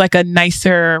 this is like a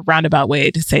nicer roundabout way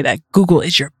to say that Google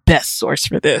is your best source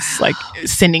for this, like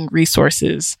sending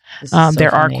resources. This is so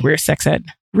There funny. are queer sex ed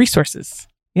resources.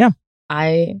 Yeah.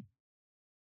 I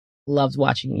loved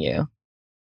watching you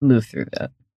move through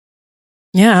that.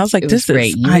 Yeah, I was like, It this was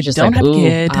great. is, You were I just don't like, have a ooh,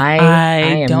 kid. I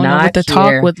am don't know not what the here.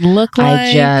 talk would look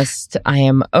like. I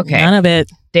am okay. None of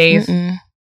it. Dave, Mm-mm.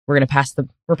 we're passing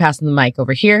the mic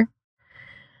over here.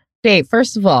 Dave,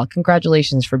 first of all,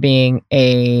 congratulations for being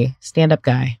a stand-up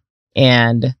guy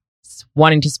and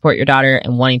wanting to support your daughter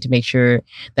and wanting to make sure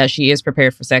that she is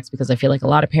prepared for sex, because I feel like a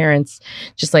lot of parents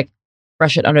just like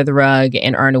brush it under the rug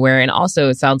and aren't aware. And also,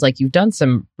 it sounds like you've done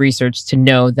some research to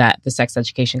know that the sex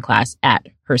education class at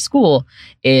her school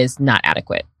is not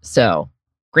adequate. So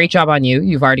great job on you.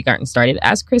 You've already gotten started.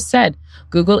 As Chris said,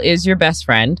 Google is your best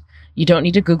friend. You don't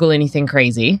need to Google anything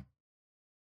crazy.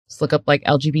 Just look up like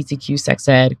LGBTQ sex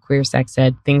ed, queer sex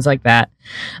ed, things like that.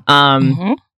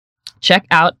 Check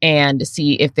out and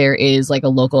see if there is like a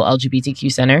local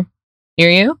LGBTQ center near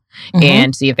you,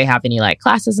 and see if they have any like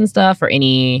classes and stuff, or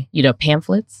any,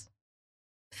 pamphlets,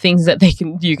 things that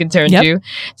you can turn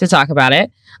to talk about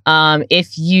it.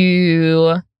 If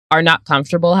you are not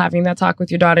comfortable having that talk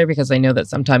with your daughter, because I know that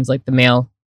sometimes like the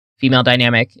male-female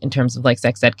dynamic in terms of like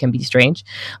sex ed can be strange,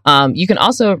 you can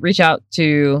also reach out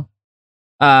to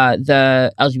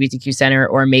the LGBTQ center,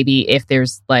 or maybe if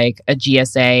there's like a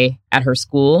GSA at her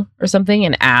school or something,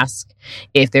 and ask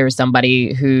if there's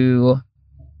somebody who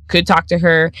could talk to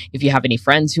her. If you have any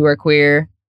friends who are queer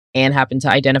and happen to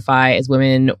identify as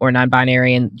women or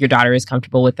non-binary, and your daughter is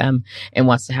comfortable with them and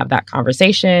wants to have that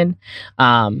conversation,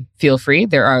 feel free.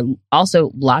 There are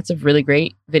also lots of really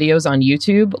great videos on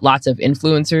YouTube, lots of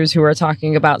influencers who are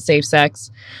talking about safe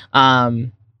sex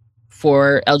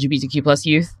for LGBTQ plus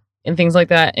youth and things like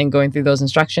that, and going through those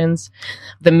instructions.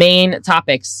 The main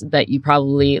topics that you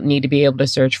probably need to be able to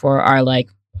search for are like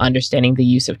understanding the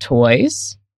use of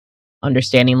toys,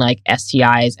 understanding like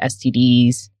STIs,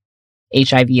 STDs,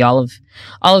 HIV,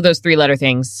 all of those 3-letter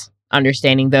things,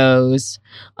 understanding those,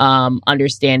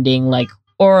 understanding like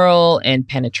oral and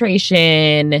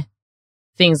penetration,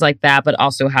 things like that, but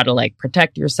also how to like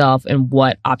protect yourself and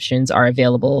what options are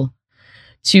available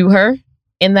to her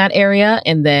in that area.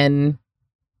 And then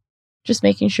just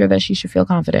making sure that she should feel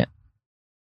confident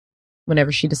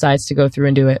whenever she decides to go through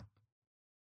and do it.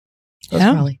 Those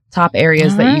are probably top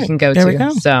areas that you can go to.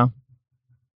 Go. So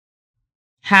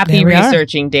happy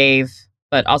researching, Dave,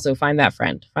 but also find that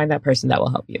friend, find that person that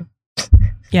will help you.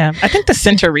 Yeah, I think the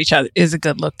center reach out is a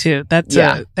good look too. That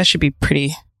should be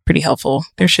pretty helpful.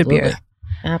 There should be a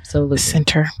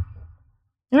center.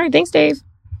 All right, thanks, Dave.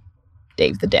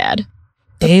 Dave the dad.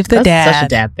 That's such a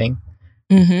dad thing.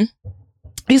 Mm-hmm.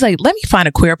 He's like, let me find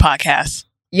a queer podcast.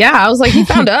 Yeah, I was like, he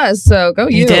found us, so go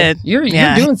you. He did. You're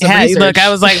doing some research. Look, I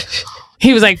was like,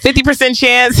 he was like 50%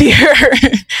 chance here,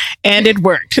 and it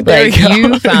worked. There we go.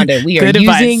 You found it. We are Good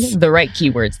using advice. the right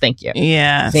keywords. Thank you.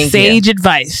 Yeah, Sage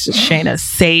advice, Shayna.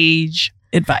 Sage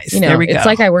advice. There we go. It's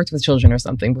like I worked with children or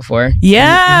something before.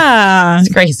 Yeah,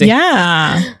 it's crazy.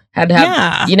 Yeah, had to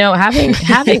have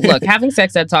having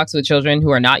sex ed talks with children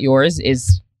who are not yours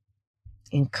is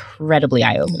incredibly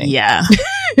eye-opening. Yeah.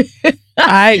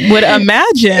 I would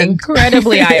imagine.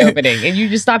 Incredibly eye-opening. And you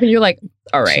just stop and you're like,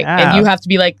 all right. Yeah. And you have to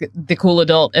be like the cool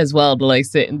adult as well to like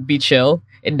sit and be chill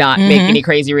and not make any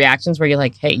crazy reactions where you're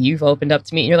like, hey, you've opened up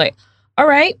to me. And you're like, all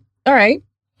right.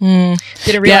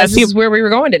 Didn't realize this is where we were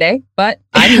going today, but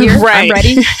I'm here. Right. I'm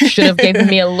ready. Should have given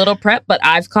me a little prep, but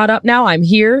I've caught up now. I'm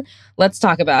here. Let's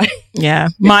talk about it. Yeah.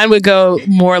 Mine would go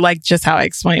more like just how I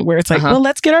explained, where it's like, well,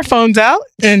 let's get our phones out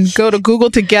and go to Google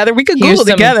together. We could Google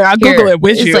together. I'll Google it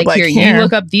with you. Like, here, you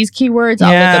look up these keywords.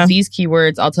 I'll look up these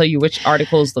keywords. I'll tell you which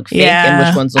articles look fake and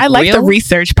which ones look real. I like the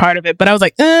research part of it, but I was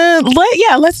like,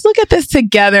 let's look at this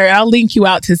together. I'll link you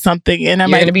out to something. And I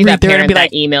might be that parent and be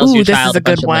like, emails your this child is a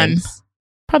good one. Links.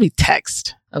 Probably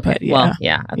text. Okay. But well,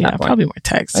 yeah. At that point. Probably more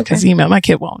text because email. My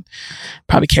kid won't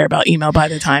probably care about email by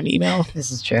the time email.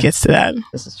 This is true. Gets to that.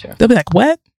 This is true. They'll be like,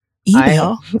 "What?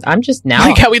 Email?" I'm just now.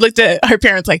 Like how we looked at our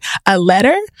parents, like a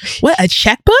letter, what? A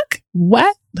checkbook?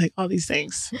 What? Like all these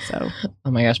things. So,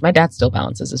 oh my gosh, my dad still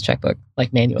balances his checkbook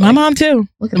like manually. My mom too.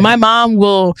 Look at my mom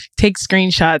will take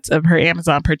screenshots of her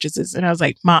Amazon purchases, and I was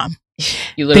like, "Mom,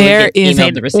 you literally there is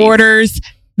an orders."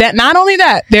 That not only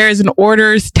that, there is an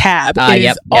orders tab. It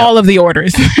is all of the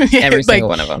orders. Every single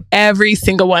one of them. Every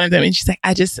single one of them. And she's like,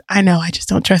 I just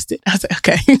don't trust it. I was like,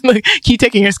 okay, like, keep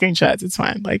taking your screenshots. It's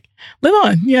fine. Like, live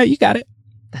on. Yeah, you got it.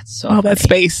 That's so all funny. That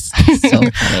space. So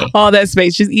funny. All that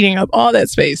space. She's eating up all that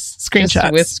space.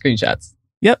 Screenshots. Just with screenshots.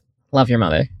 Yep. Love your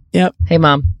mother. Yep. Hey,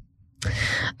 Mom.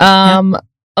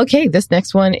 Okay, this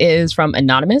next one is from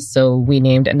Anonymous. So we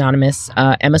named Anonymous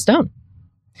Emma Stone.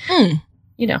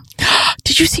 You know.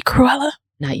 Did you see Cruella?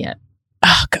 Not yet.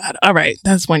 Oh God! All right,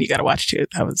 that's one you got to watch too.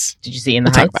 Did you see In the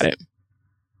we'll Heights? talk about it.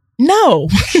 No,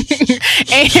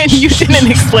 and you didn't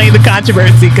explain the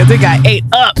controversy because it got ate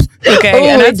up. Okay,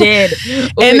 Oh, it did.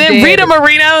 And then Rita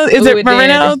Moreno,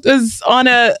 Moreno was on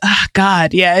a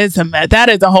God, yeah, it's a mess. That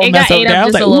is a whole It mess got over ate there. I up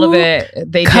was just like, a little ooh,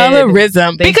 bit. They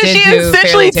colorism did. because They she did do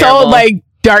essentially fairly told terrible. like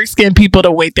dark skinned people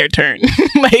to wait their turn.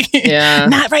 Like, Yeah.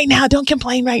 not right now. Don't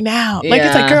complain right now. Like,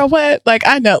 it's like, Yeah. girl, what? Like,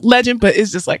 I know, legend, but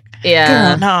it's just like, Yeah.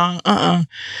 girl, no, That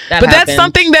But that's happened.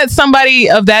 something that somebody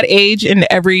of that age in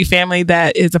every family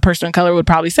that is a person of color would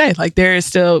probably say. Like, there is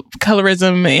still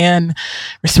colorism and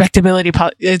respectability.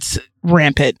 It's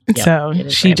rampant. Yep, so it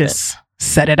is she rampant. just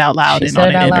said it out loud She and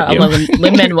said on it an out interview. loud.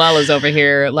 Lin-Manuel is over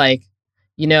here like,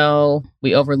 you know,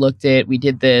 we overlooked it. We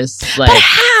did this. Like, But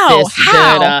how? this,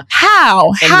 da-da. How?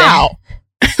 And How?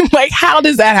 Like, how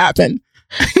does that happen?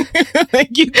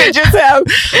 Like, you could just have,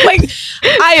 like,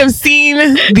 I have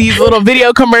seen these little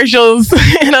video commercials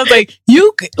and I was like,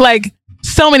 like,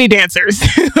 so many dancers.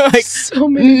 Like, so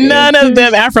many none of dancers.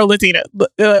 them Afro-Latina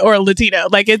or Latino.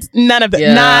 Like, it's none of them.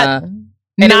 Yeah. And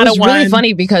And not it was a really one.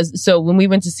 funny because so when we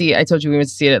went to see, I told you we went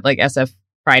to see it at like SF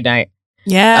Pride Night.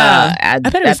 Yeah. At I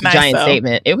bet it was the nice, Giant though.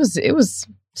 Statement. It was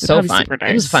so probably fun. super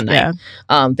It was a fun night.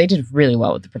 Yeah. They did really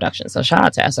well with the production. So shout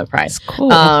out to SF Pride. It's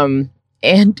cool.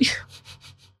 And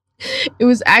it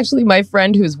was actually my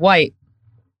friend who's white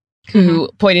who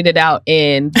pointed it out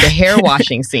in the hair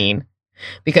washing scene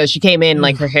because she came in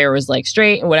like her hair was like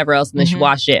straight and whatever else, and then she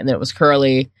washed it and then it was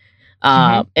curly.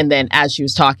 And then as she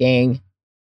was talking,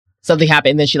 something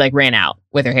happened and then she like ran out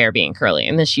with her hair being curly,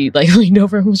 and then she like leaned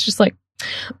over and was just like,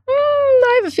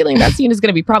 I have a feeling that scene is going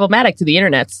to be problematic to the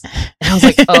internets. And I was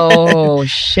like, oh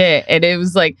shit. And it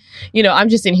was like, you know, I'm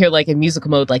just in here like in musical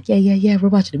mode, like, yeah, we're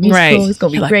watching a musical. Right. It's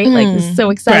going to be You're like, great. Like, this is so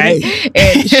exciting. Right.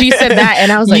 And she said that,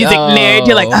 and I was like, Music oh. nerd.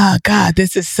 You're like, oh God,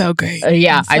 this is so great.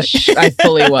 Yeah, It's like- I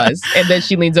fully was. And then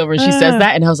she leans over and she says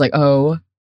that, and I was like, oh,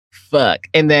 fuck.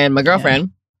 And then my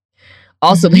girlfriend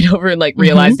also leaned over and like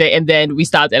realized it, and then we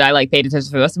stopped and I like paid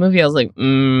attention for the rest of the movie. I was like,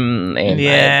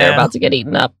 they're about to get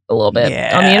eaten up a little bit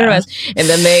on the internet. And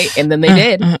then they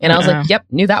did. And I was like, yep,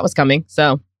 knew that was coming.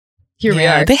 So here we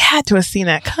are. They had to have seen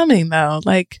that coming though.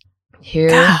 Like, Here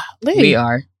golly. we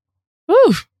are.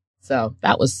 Woo. So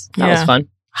that was fun.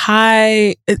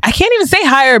 I can't even say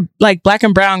hire like black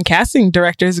and brown casting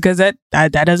directors because that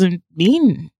doesn't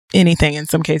mean anything in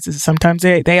some cases. Sometimes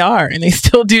they are and they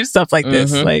still do stuff like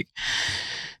this. Like,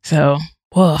 so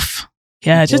woof.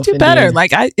 Yeah, just do better. Indeed.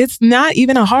 Like it's not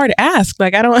even a hard ask.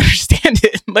 Like I don't understand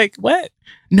it. Like what?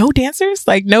 No dancers?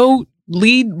 Like no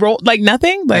lead role? Like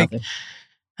nothing? Like Nothing.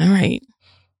 all right.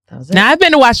 That was it. Now I've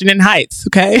been to Washington Heights,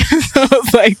 okay? So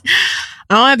it's like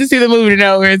I don't have to see the movie to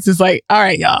know where it's just like, all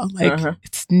right, y'all. Like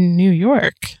it's New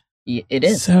York. It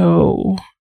is. So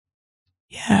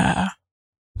yeah.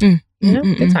 You know,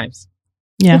 good times.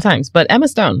 Yeah. Good times. But Emma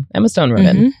Stone wrote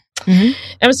in.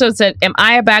 Emma Stone said, am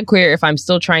I a bad queer if I'm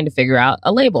still trying to figure out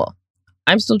a label?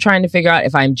 I'm still trying to figure out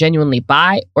if I'm genuinely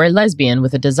bi or a lesbian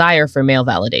with a desire for male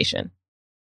validation.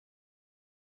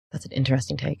 That's an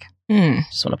interesting take.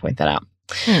 Just want to point that out.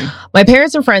 My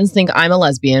parents and friends think I'm a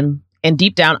lesbian, and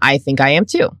deep down, I think I am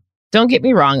too. Don't get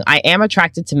me wrong, I am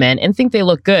attracted to men and think they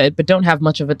look good, but don't have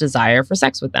much of a desire for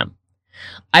sex with them.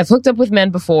 I've hooked up with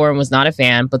men before and was not a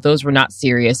fan, but those were not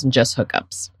serious and just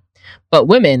hookups. But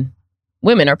women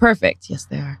are perfect. Yes,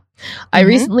 they are. I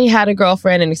recently had a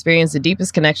girlfriend and experienced the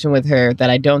deepest connection with her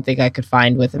that I don't think I could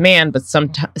find with a man, but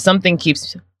something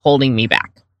keeps holding me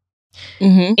back.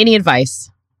 Any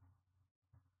advice?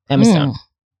 Emma Stone.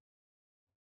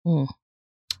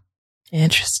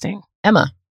 Interesting.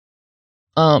 Emma,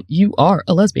 you are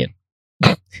a lesbian.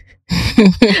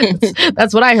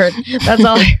 That's what I heard. That's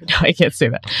all I heard. No, I can't say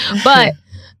that. But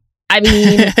I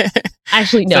mean,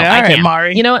 actually, no, I can't.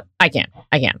 Mari. You know what? I can't.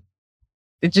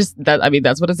 It just that. I mean,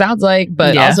 that's what it sounds like.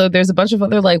 But also, there's a bunch of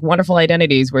other like wonderful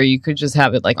identities where you could just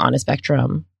have it like on a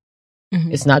spectrum.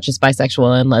 It's not just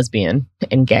bisexual and lesbian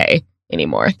and gay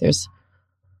anymore. There's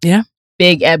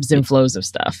big ebbs and flows of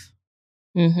stuff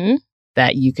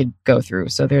that you could go through.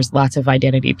 So there's lots of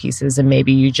identity pieces, and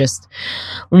maybe you just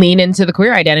lean into the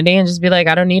queer identity and just be like,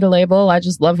 I don't need a label. I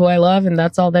just love who I love, and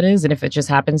that's all that is. And if it just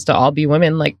happens to all be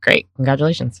women, like, great,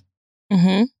 congratulations.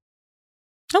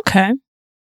 Okay.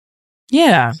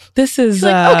 Yeah, this is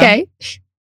okay.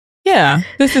 Yeah,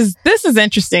 this is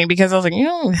interesting because I was like, you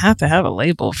don't have to have a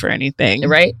label for anything,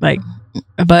 Right? Like,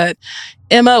 but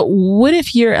Emma, what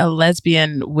if you're a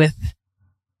lesbian with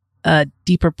a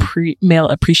deeper male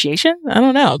appreciation? I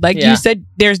don't know. Like you said,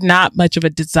 there's not much of a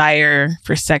desire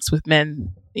for sex with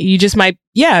men. You just might,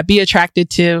 be attracted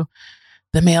to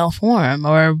the male form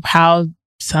or how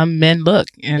some men look.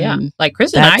 And yeah. Like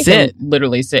Chris and I that's can it.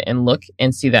 literally sit and look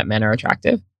and see that men are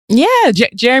attractive. Yeah,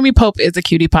 Jeremy Pope is a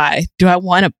cutie pie. Do I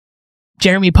want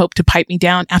Jeremy Pope to pipe me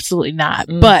down? Absolutely not.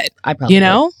 But I probably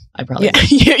would. I probably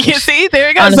would. You see, there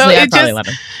you go. Honestly, so I'd probably let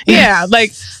him. Yeah,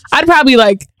 like I'd probably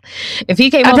like if he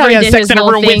came I'd over probably and have did sex his in a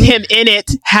whole room thing, with him in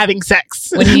it having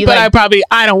sex. When he, but like,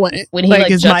 I don't want it. When he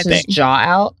it's my juts his thing. jaw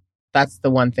out, that's the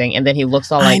one thing. And then he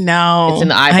looks all like I know it's in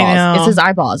the I eyeballs. know. It's his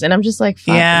eyeballs. And I'm just like,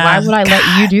 fuck, why would I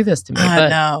let you do this to me? I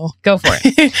know. Go for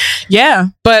it. Yeah,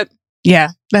 but yeah,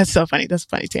 that's so funny. That's a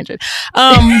funny tangent.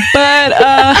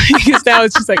 But because now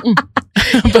it's just like,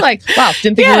 but, like, wow,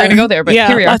 didn't think we were gonna go there, but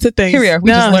here we are. Lots of things. Here we are.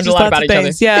 We just learned a lot about each other.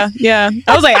 Yeah, yeah.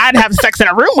 I was like, I'd have sex in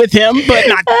a room with him, but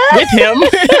not with him.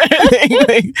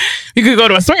 Like, you could go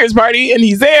to a swingers party and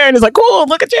he's there, and it's like, cool,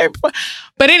 look at you.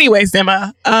 But anyways,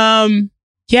 Emma,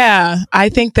 yeah, I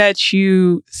think that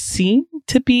you seem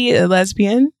to be a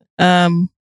lesbian,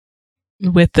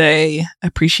 with a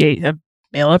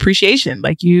male appreciation.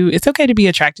 Like it's okay to be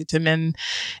attracted to men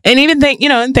and even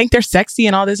think they're sexy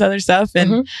and all this other stuff.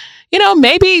 And,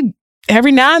 maybe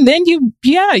every now and then you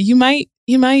might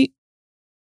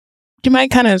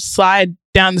kind of slide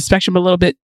down the spectrum a little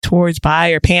bit towards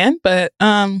bi or pan, but,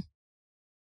 I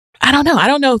don't know. I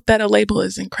don't know if that a label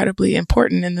is incredibly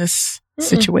important in this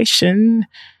situation.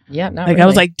 Yeah, not like really. I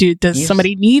was like, dude, does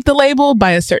somebody need the label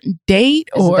by a certain date,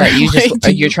 or that you just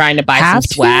you're trying to buy some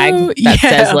swag that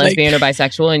says lesbian or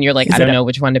bisexual, and you're like, I don't know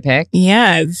which one to pick.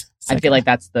 Yeah, I feel like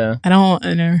that's the. I don't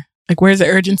know. Like, where's the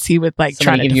urgency with like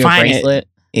trying to give define you a bracelet?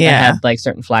 Yeah, that had like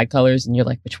certain flag colors, and you're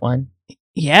like, which one?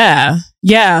 Yeah.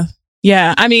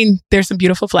 I mean, there's some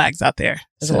beautiful flags out there.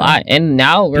 There's a lot, and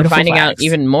now we're finding out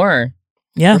even more.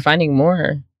 Yeah, we're finding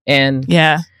more, and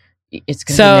it's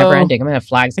gonna be never ending. I'm gonna have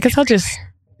flags. I guess I'll just.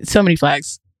 So many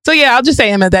flags. So yeah, I'll just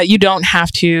say, Emma, that you don't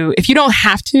have to. If you don't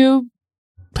have to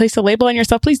place a label on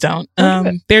yourself, please don't.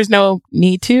 There's no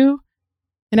need to,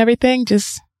 and everything.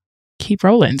 Just keep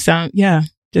rolling. So yeah,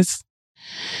 just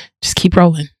keep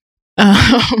rolling.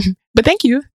 But thank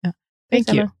you.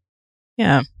 Thank you.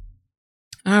 Yeah.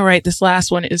 All right. This last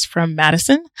one is from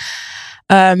Madison.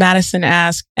 Madison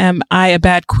asked, am I a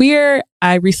bad queer?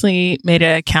 I recently made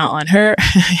an account on her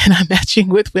and I'm matching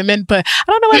with women, but I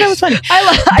don't know why that was funny.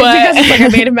 Because it's like I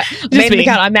made an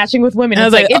account. I'm matching with women. I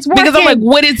was like, it's working. Because I'm like,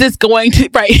 what is this going to,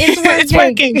 right? It's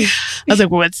working. I was like,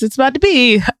 what's it's about to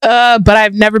be? But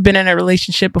I've never been in a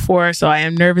relationship before, so I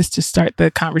am nervous to start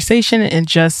the conversation and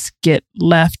just get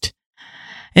left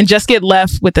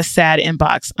with a sad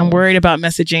inbox. I'm worried about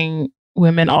messaging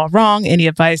women all wrong. Any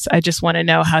advice? I just want to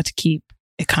know how to keep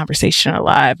a conversation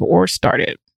alive or start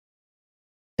it.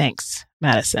 Thanks,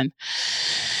 Madison.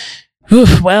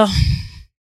 Oof, well,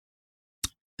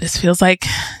 this feels like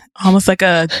almost like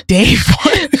a date.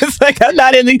 It's like I'm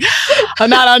not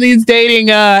on these dating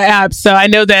apps, so I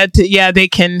know that they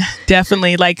can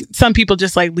definitely, like, some people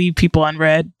just like leave people on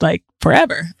red like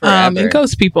forever. And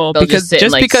ghost people. They'll because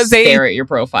just because they they stare at your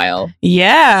profile.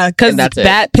 Yeah, because that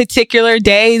it. particular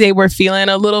day they were feeling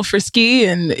a little frisky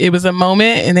and it was a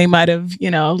moment and they might have,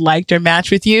 liked or matched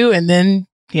with you, and then,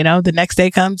 the next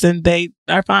day comes and they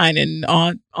are fine and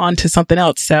on to something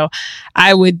else. So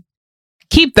I would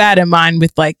keep that in mind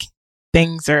with, like,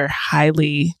 things are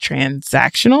highly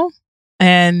transactional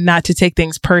and not to take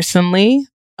things personally.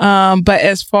 But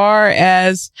as far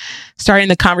as starting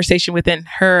the conversation within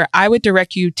her, I would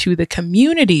direct you to the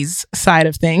communities side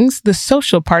of things, the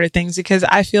social part of things, because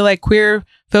I feel like queer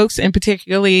folks, and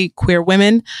particularly queer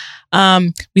women,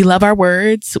 we love our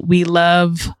words. We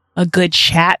love a good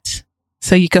chat.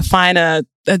 So you could find a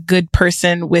good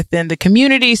person within the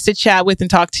communities to chat with and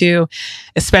talk to,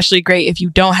 especially great if you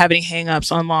don't have any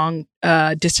hangups on long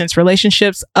distance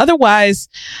relationships. Otherwise,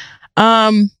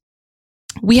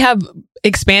 we have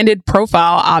expanded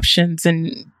profile options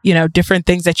and, different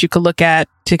things that you could look at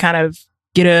to kind of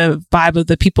get a vibe of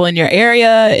the people in your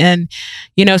area and,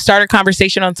 start a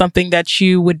conversation on something that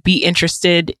you would be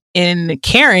interested in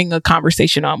carrying a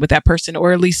conversation on with that person,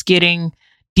 or at least getting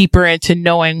deeper into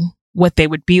knowing what they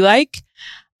would be like.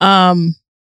 And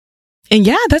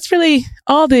yeah, that's really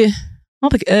all the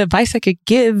advice I could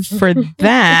give for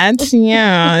that.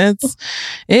 Yeah,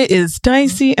 it is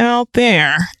dicey out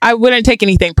there. I wouldn't take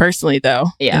anything personally though.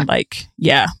 Yeah. And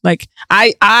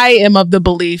I am of the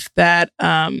belief that,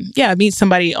 meet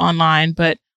somebody online,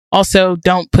 but also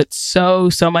don't put so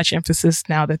much emphasis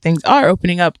now that things are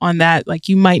opening up on that. Like,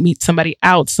 you might meet somebody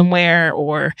out somewhere,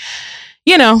 or,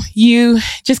 you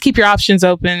just keep your options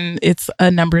open. It's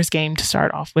a numbers game to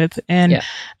start off with. And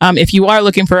if you are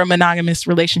looking for a monogamous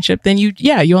relationship, then you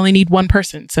only need one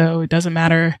person. So it doesn't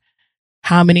matter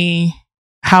how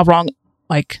wrong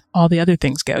like all the other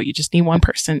things go. You just need one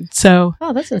person. So,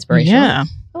 Oh, that's inspirational. yeah,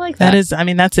 I like that. that is, I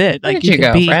mean, that's it. Look Like at you you could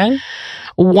go, be friend.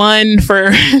 one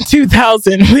for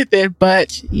 2,000 with it,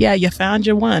 but yeah, you found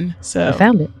your one. So I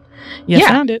found it. you Yeah.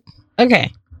 found it.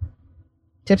 Okay.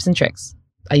 Tips and tricks.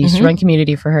 I used to run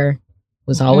community for her.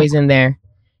 Was always in there.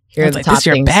 Here I are was the like, top this is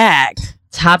your things. bag.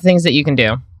 Top things that you can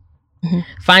do. Mhm.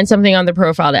 Find something on the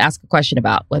profile to ask a question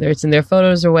about, whether it's in their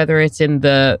photos or whether it's in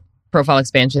the profile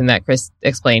expansion that Chris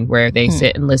explained, where they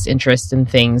sit and list interests and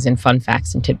things and fun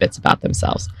facts and tidbits about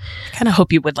themselves. I kind of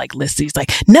hope you would like list these like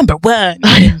number one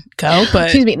and go, but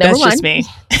Excuse me, number that's just one. me.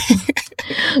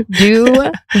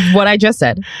 Do what I just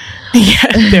said.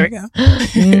 Yeah, there we go.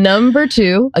 Number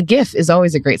 2, a GIF is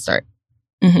always a great start.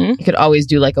 Mm-hmm. You could always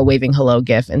do like a waving hello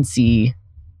GIF and see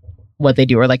what they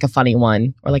do, or like a funny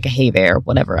one, or like a hey there,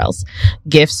 whatever else.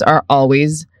 GIFs are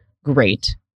always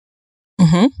great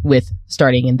Mm-hmm. with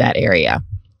starting in that area.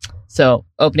 So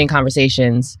opening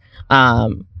conversations.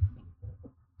 Are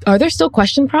there still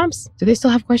question prompts? Do they still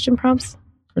have question prompts?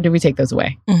 Or do we take those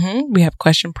away? Mm-hmm. We have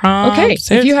question prompts. Okay.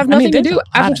 If you have nothing to do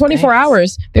after 24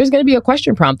 hours, there's going to be a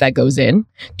question prompt that goes in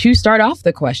to start off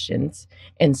the questions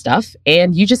and stuff.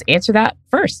 And you just answer that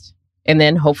first. And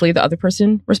then hopefully the other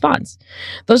person responds.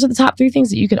 Those are the top 3 things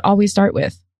that you can always start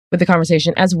with the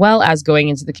conversation, as well as going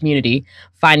into the community,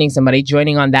 finding somebody,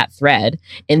 joining on that thread.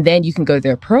 And then you can go to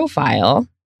their profile,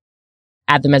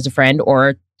 add them as a friend,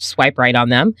 or swipe right on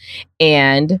them,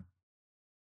 and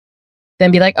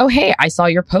then be like, oh, hey, I saw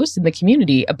your post in the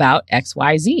community about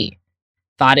XYZ.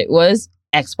 Thought it was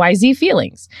XYZ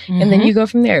feelings. Mm-hmm. And then you go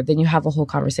from there. Then you have a whole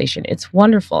conversation. It's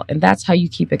wonderful. And that's how you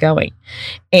keep it going.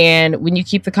 And when you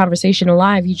keep the conversation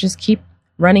alive, you just keep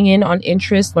running in on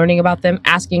interest, learning about them,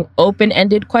 asking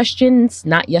open-ended questions,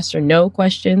 not yes or no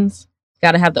questions.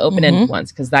 Got to have the open-ended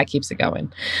ones because that keeps it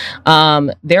going.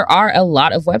 There are a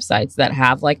lot of websites that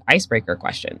have like icebreaker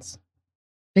questions.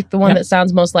 Pick the one that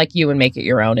sounds most like you and make it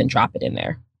your own and drop it in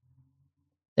there.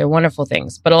 They're wonderful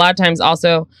things. But a lot of times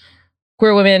also,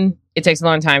 queer women, it takes a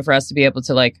long time for us to be able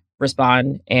to like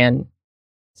respond and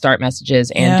start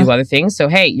messages and do other things. So,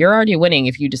 hey, you're already winning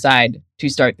if you decide to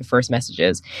start the first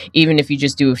messages, even if you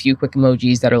just do a few quick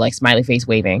emojis that are like smiley face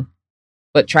waving.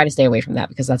 But try to stay away from that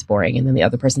because that's boring. And then the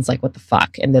other person's like, what the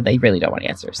fuck? And then they really don't want to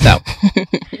answer. So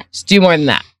just do more than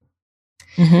that.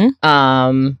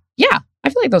 Mm-hmm. Yeah, I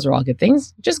feel like those are all good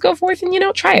things. Just go forth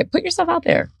and, try it. Put yourself out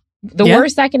there. The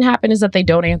worst that can happen is that they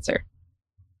don't answer.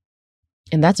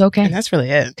 And that's okay. And that's really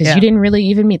it. Because you didn't really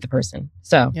even meet the person.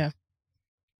 So there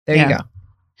you go.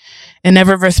 And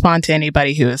never respond to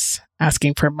anybody who is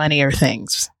asking for money or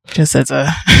things. Just as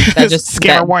a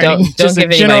scare warning. Don't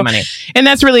give anybody money. And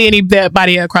that's really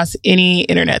anybody across any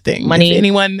internet thing. Money, if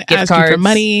anyone gift asking cards, for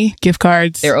money, gift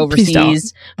cards. they're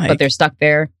overseas, but they're stuck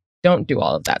there. Don't do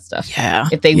all of that stuff. Yeah.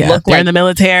 If they look they're like in the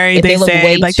military, if they look say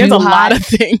way like too there's a hot, lot of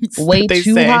things. Way they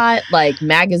too say. hot, like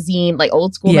magazine, like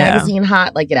old school magazine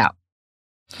hot, like get out.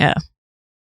 Yeah.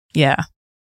 Yeah.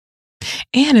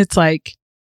 And it's like,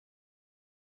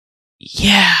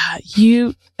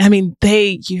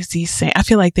 they use these same, I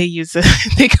feel like they go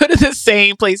to the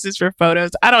same places for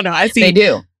photos. I don't know. I see. They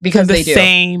do. Because they do.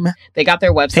 Same. They got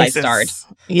their website starred.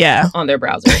 Yeah. On their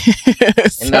browser.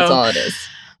 And that's all it is.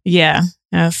 Yeah.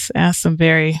 Ask some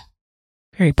very,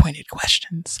 very pointed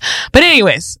questions. But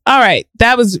anyways, all right.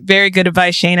 That was very good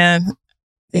advice, Shayna.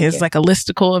 There's like a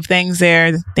listicle of things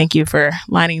there. Thank you for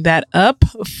lining that up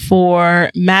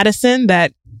for Madison.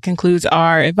 That concludes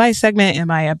our advice segment. Am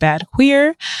I a bad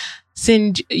queer?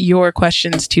 Send your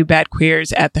questions to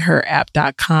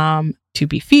badqueers@theherapp.com to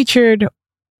be featured,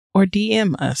 or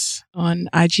DM us on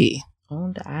IG.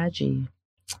 On the IG.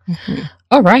 Mm-hmm.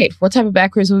 All right. What type of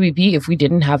bad queers would we be if we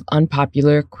didn't have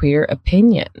unpopular queer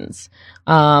opinions?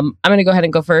 I'm going to go ahead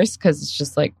and go first because it's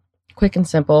just like quick and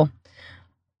simple.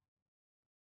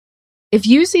 If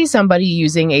you see somebody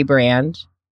using a brand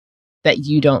that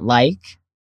you don't like,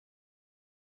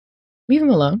 leave them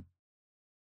alone.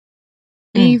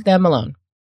 Leave them alone.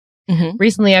 Mm-hmm.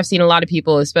 Recently, I've seen a lot of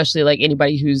people, especially like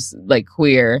anybody who's like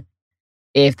queer,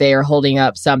 if they are holding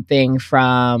up something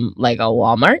from like a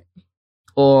Walmart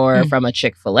or from a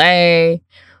Chick-fil-A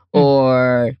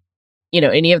or,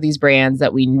 any of these brands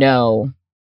that we know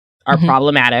are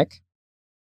problematic,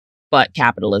 but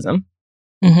capitalism.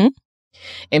 Mm-hmm.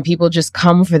 And people just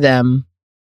come for them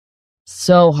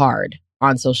so hard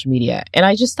on social media. And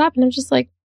I just stop and I'm just like,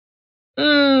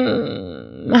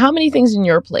 how many things in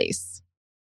your place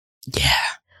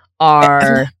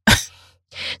are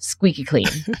squeaky clean,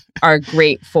 are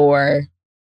great for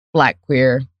Black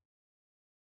queer,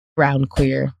 brown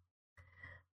queer,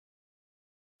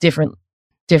 different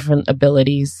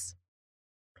abilities,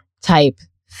 type,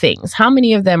 things? How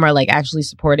many of them are like actually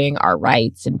supporting our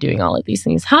rights and doing all of these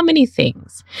things? How many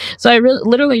things? So I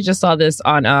literally just saw this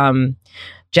on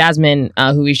Jasmine,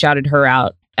 who we shouted her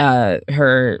out.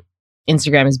 Her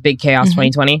Instagram is Big Chaos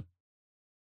 2020.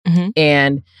 Mm-hmm.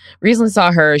 And recently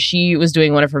saw her. She was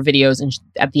doing one of her videos, and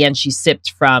at the end, she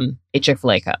sipped from a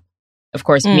Chick-fil-A cup. Of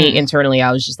course, me internally,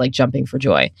 I was just like jumping for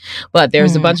joy. But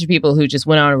there's a bunch of people who just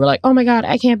went on and were like, "Oh my God,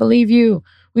 I can't believe you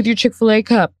with your Chick-fil-A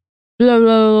cup." Blah,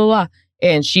 blah, blah, blah.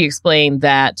 And she explained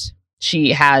that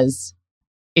she has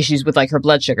issues with like her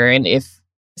blood sugar. And if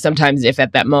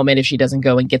at that moment, if she doesn't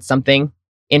go and get something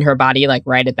in her body, like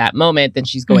right at that moment, then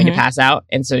she's going to pass out.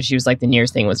 And so she was like, the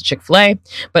nearest thing was Chick-fil-A.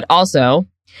 But also,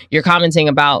 you're commenting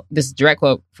about this direct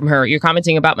quote from her. You're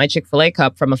commenting about my Chick-fil-A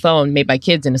cup from a phone made by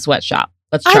kids in a sweatshop.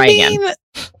 Let's try again.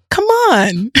 Come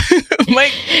on.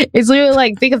 Like, it's literally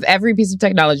like, think of every piece of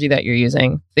technology that you're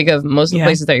using. Think of most of the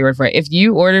places that you work for. If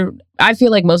you order, I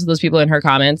feel like most of those people in her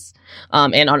comments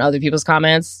and on other people's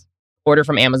comments order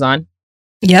from Amazon.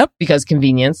 Yep. Because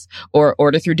convenience, or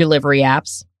order through delivery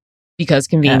apps because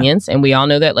convenience. And we all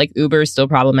know that like Uber is still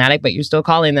problematic, but you're still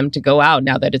calling them to go out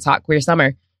now that it's hot, queer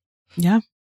summer. Yeah.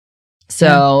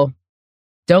 So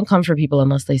don't come for people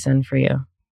unless they send for you,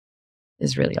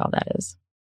 is really all that is.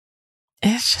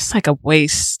 It's just like a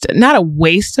waste, not a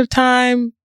waste of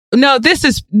time. No,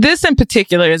 this in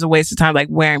particular is a waste of time, like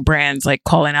wearing brands, like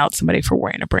calling out somebody for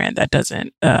wearing a brand that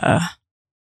doesn't,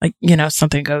 like, you know,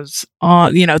 something goes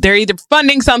on, you know, they're either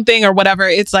funding something or whatever.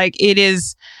 It's like, it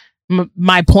is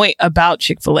my point about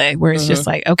Chick-fil-A, where it's just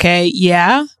like, okay,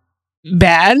 yeah,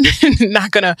 bad,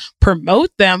 not going to promote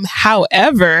them.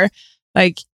 However,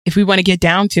 like, if we want to get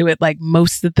down to it, like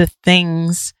most of the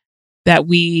things that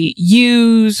we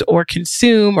use or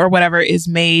consume or whatever is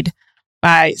made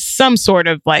by some sort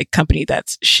of like company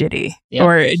that's shitty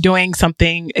or doing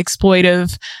something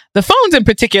exploitive. The phones in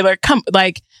particular,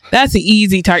 like that's the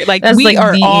easy target. Like that's we like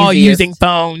are all using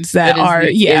phones that are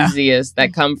easiest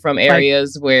that come from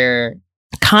areas like, where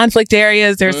conflict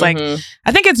areas. There's like,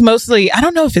 I think it's mostly, I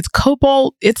don't know if it's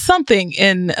cobalt. It's something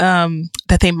in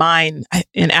that they mine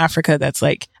in Africa. That's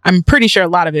like, I'm pretty sure a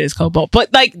lot of it is cobalt,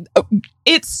 but like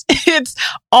it's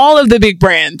all of the big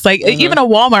brands. Like even a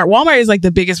Walmart. Walmart is like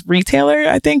the biggest retailer,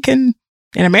 I think, in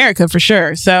America for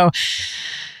sure. So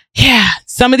yeah,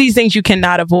 some of these things you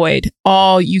cannot avoid.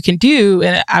 All you can do,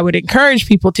 and I would encourage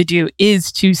people to do,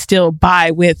 is to still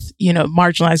buy with, you know,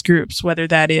 marginalized groups, whether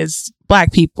that is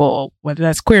Black people, whether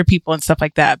that's queer people and stuff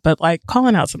like that. But like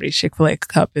calling out somebody's Chick-fil-A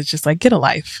cup is just like, get a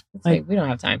life. Like we don't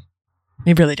have time.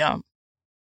 We really don't.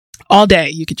 All day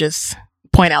you could just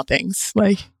point out things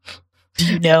like,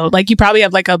 you know, like you probably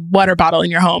have like a water bottle in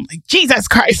your home. Like, Jesus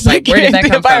Christ. Like, where did that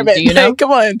come from? Do you know? Like,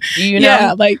 come on. Do you know?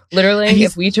 Yeah, like literally,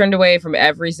 if we turned away from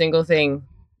every single thing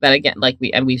that, again, like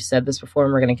we've said this before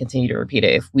and we're going to continue to repeat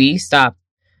it. If we stop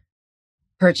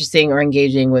purchasing or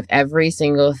engaging with every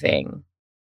single thing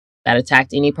that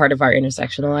attacked any part of our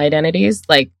intersectional identities,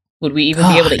 like, would we even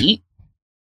be able to eat?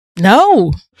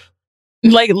 No.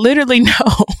 Like literally no.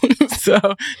 So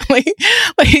like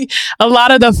a lot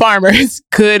of the farmers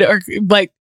could, or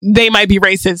like they might be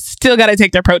racist, still got to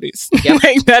take their produce. Yep.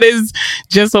 Like that is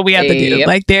just what we have to do. Yep.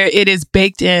 Like it is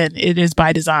baked in. It is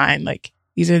by design. Like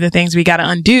these are the things we got to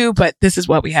undo, but this is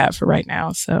what we have for right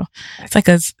now. So it's like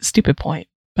a stupid point,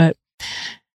 but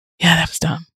yeah, that was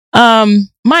dumb.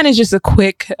 Mine is just a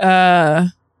quick,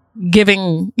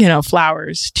 giving, you know,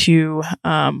 flowers to,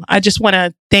 I just want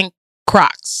to thank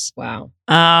Crocs. Wow.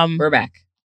 We're back.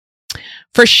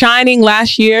 For shining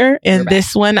last year in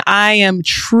this one. I am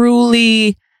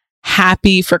truly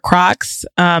happy for Crocs.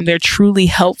 They're truly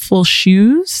helpful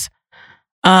shoes.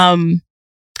 I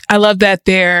love that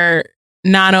they're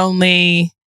not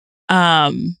only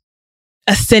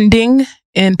ascending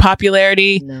in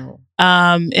popularity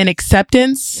and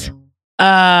acceptance,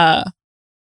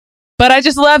 but I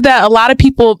just love that a lot of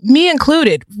people, me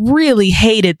included, really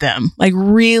hated them. Like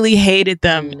really hated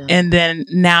them. And then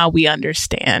now we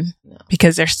understand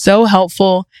because they're so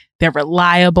helpful. They're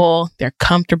reliable. They're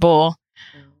comfortable.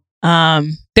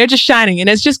 They're just shining. And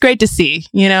it's just great to see,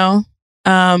 you know.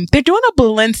 They're doing a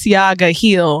Balenciaga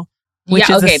heel, which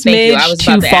is a smidge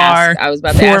too far. I was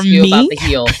about to ask you about the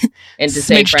heel. And to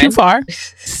say, smidge too far.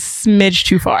 Smidge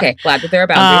too far. Okay, glad that there are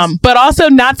boundaries. But also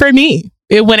not for me.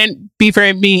 It wouldn't be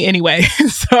for me anyway.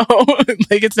 So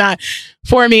like, it's not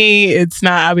for me. It's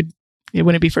not, it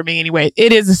wouldn't be for me anyway.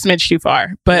 It is a smidge too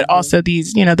far, but also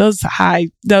these, you know, those high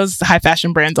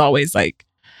fashion brands always like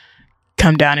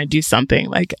come down and do something.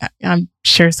 Like I'm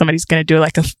sure somebody's going to do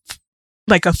like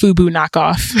like a FUBU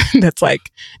knockoff that's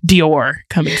like Dior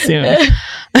coming soon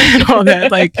and all that.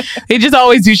 Like they just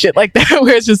always do shit like that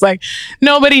where it's just like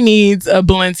nobody needs a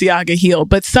Balenciaga heel,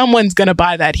 but someone's gonna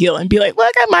buy that heel and be like,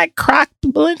 look at my Croc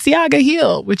Balenciaga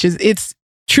heel, which is it's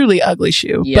truly ugly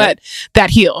shoe. Yep. But that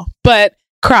heel. But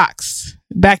Crocs,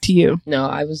 back to you. No,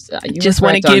 I was you Just were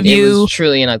want to correct on, give it you was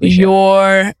truly an ugly shoe.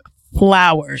 your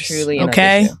flowers. Truly an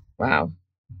okay. ugly shoe. Wow.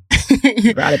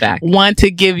 Brought it back. Want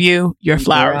to give you your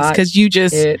flowers because you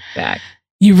just It back.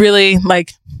 you really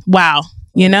like wow,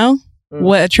 you know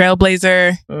what a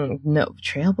trailblazer, No,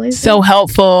 Trailblazer. so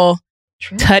helpful,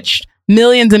 touched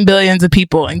millions and billions of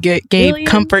people and gave Billions?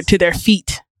 comfort to their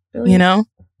feet, you know,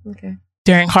 Okay.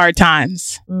 during hard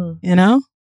times, you know.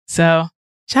 So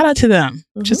shout out to them.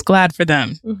 Just glad for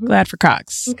them. Glad for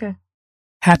Crocs. Okay.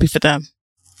 Happy for them.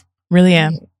 Really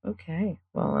am. Okay.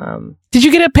 Well, Did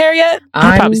you get a pair yet?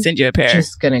 I'll I'm probably send you a pair.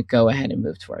 just gonna go ahead and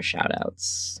move to our shout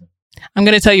outs. I'm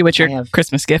going to tell you what I your have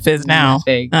Christmas gift is now.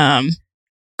 Big.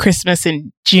 Christmas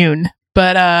in June,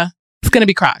 but it's going to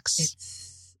be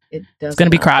Crocs. It's gonna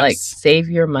be Crocs. Like save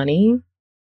your money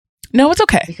No, it's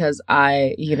okay. because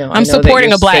I know I'm that supporting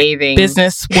you're a black saving,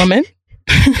 businesswoman.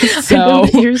 I So know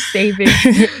that you're saving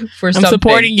for I'm something.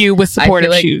 supporting you with I supportive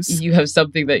feel like shoes. you have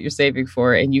something that you're saving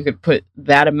for, and you could put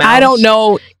that amount. I don't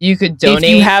know You could if donate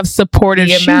you have supportive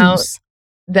the amount shoes.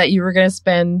 that you were going to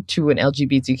spend to an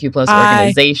LGBTQ plus I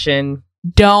organization.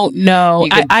 Don't know.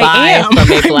 You could I buy am from a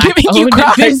I'm black giving you owned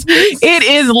Crocs. business. It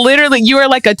is literally you are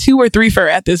like a 2 or 3-fer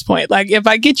at this point. Like if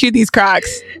I get you these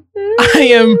Crocs, I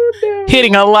am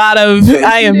hitting a lot of.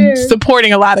 I am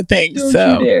supporting a lot of things. Don't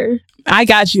so you dare. I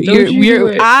got you. Don't you do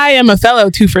it. I am a fellow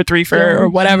 2-fer, 3-fer, or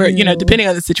Don't whatever. You know, you. depending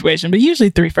on the situation, but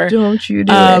usually 3-fer. Don't you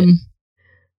do it.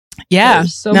 Yeah.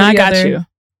 There's so No, I many got other you.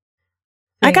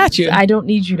 I got you. I don't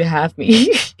need you to have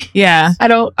me. Yeah. I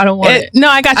don't want it. No,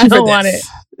 I got I you for don't want this. it.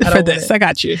 I don't For want this, it. I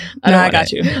got you. I No, don't I want got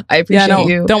it. you. I appreciate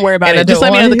you. Don't worry about and I it. Just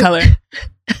don't let me know want the it. color.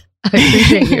 I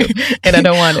appreciate you, and I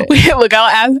don't want it. Look,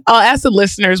 I'll ask the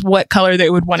listeners what color they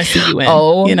would want to see you in.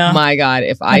 Oh, you know? my God.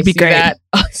 If I That'd be see great. that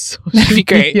on social That'd be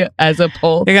great. media as a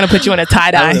poll, They're gonna put you in a tie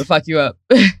I'm dye. going to fuck you up.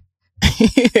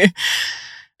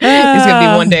 It's going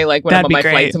to be one day like when I'm that'd on be my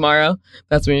great. flight tomorrow.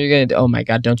 That's when you're going to, oh my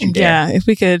God, don't you dare. Yeah, if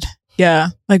we could. Yeah,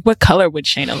 like what color would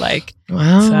Shayna like?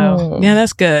 Wow. So yeah,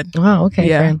 that's good. Wow. Okay.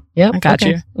 Yeah. Friend. Yep. I got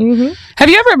okay. you. Have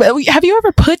you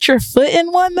ever put your foot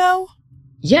in one though?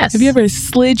 Yes. Have you ever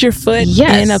slid your foot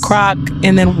Yes. in a Croc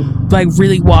and then like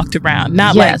really walked around?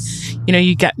 Not Yes. like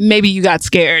you got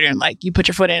scared and like you put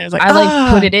your foot in and it's like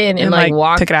I put it in and like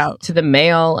walked took it out. to the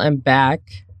mail and back.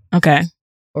 Okay.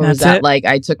 Or was That's that it? like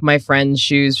I took my friend's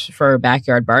shoes for a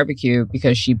backyard barbecue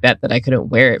because she bet that I couldn't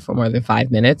wear it for more than 5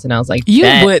 minutes, and I was like, You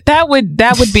bet. would that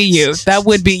would be you. That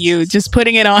would be you. Just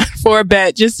putting it on for a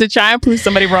bet just to try and prove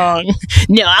somebody wrong.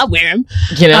 No, I'll wear them.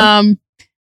 You know,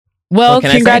 Well, What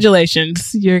can I say?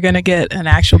 congratulations. You're gonna get an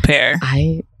actual pair.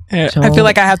 I I don't- feel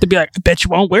like I have to be like, I bet you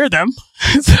won't wear them.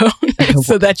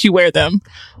 so that you wear them.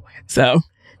 So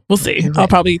we'll see. I'll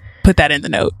probably put that in the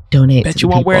note. donate. Bet to you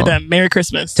the won't wear people. them. Merry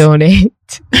Christmas. Donate.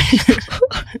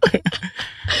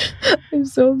 I'm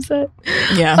so upset.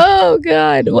 Yeah. Oh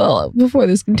God. Well, before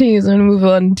this continues, I'm gonna move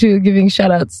on to giving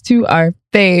shout outs to our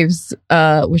faves,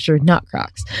 which are not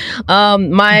Crocs.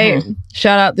 My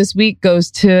shout out this week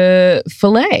goes to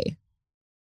Filet,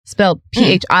 spelled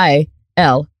Philaye,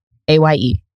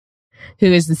 who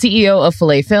is the CEO of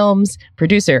Filet Films,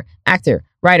 producer, actor,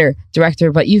 writer,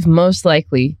 director, but you've most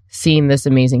likely seen this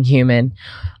amazing human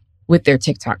with their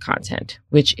TikTok content,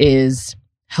 which is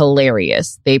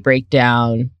hilarious. They break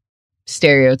down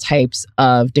stereotypes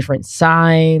of different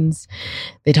signs.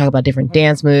 They talk about different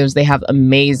dance moves. They have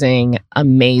amazing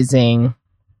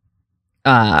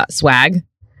swag,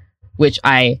 which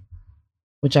I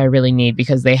really need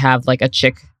because they have like a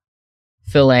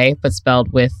Chick-fil-A but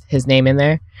spelled with his name in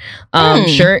there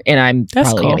shirt, and I'm That's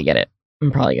probably cool. gonna get it.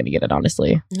 I'm probably gonna get it,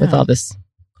 honestly, with Yeah.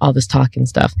 all this talk and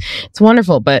stuff. It's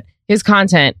wonderful, but his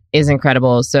content is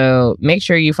incredible. So make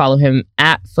sure you follow him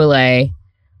at Filet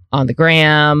on the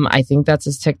gram. I think that's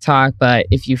his TikTok, but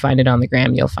if you find it on the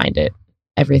gram, you'll find it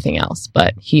everything else.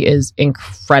 But he is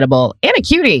incredible and a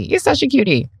cutie. He's such a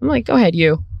cutie. I'm like, go ahead,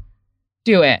 you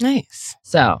do it. Nice.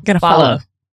 So Gotta follow.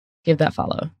 Give that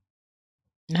follow.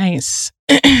 Nice.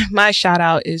 My shout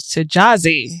out is to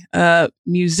Jazzy, a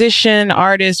musician,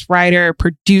 artist, writer,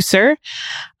 producer.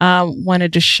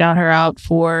 Wanted to shout her out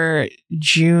for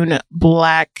June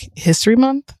Black History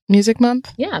Month, Music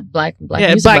Month. Yeah, Black Yeah,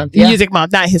 Music Black Month. Yeah. Music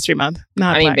Month, not History Month.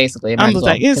 Not I mean, Black. basically, it I'm might as just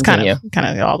well like, it's continue.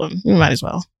 kind of all of them. You might as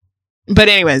well. But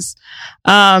anyways,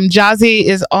 Jazzy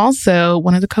is also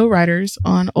one of the co-writers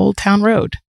on Old Town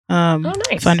Road.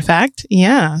 Nice. Fun fact.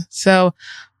 Yeah. So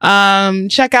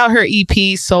check out her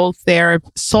EP Soul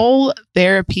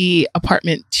Therapy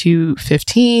Apartment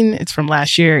 215. It's from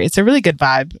last year. It's a really good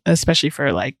vibe, especially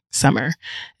for like summer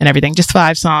and everything. Just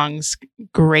 5 songs.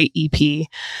 Great EP.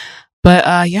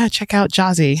 But yeah, check out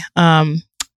Jazzy.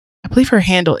 I believe her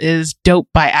handle is Dope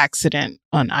by Accident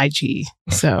on IG.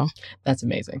 So that's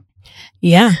amazing.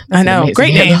 Yeah, I know.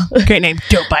 Great name. handle. Great name.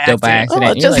 Dope by Dope by Accident. Accident.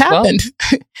 Oh, it just happened.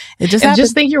 It just And happened.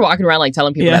 just think you're walking around like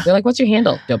telling people Yeah. that. They're like, what's your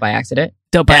handle? Dope by Accident.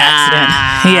 Dope by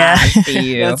Ah, Accident. Yeah. I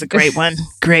see you. That's a great one.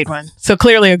 Great one. So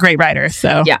clearly a great writer.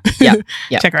 So Yeah.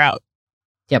 check her out.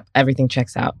 Yep. Everything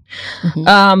checks out. Mhm.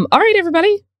 All right,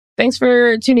 everybody. Thanks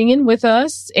for tuning in with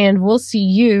us, and we'll see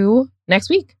you next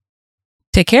week.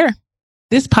 Take care.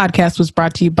 This podcast was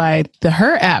brought to you by the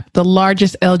Her app, the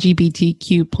largest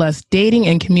LGBTQ plus dating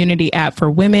and community app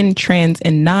for women, trans,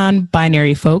 and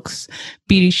non-binary folks.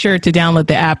 Be sure to download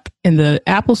the app in the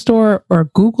Apple Store or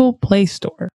Google Play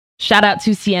Store. Shout out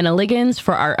to Sienna Liggins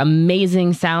for our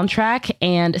amazing soundtrack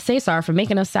and Cesar for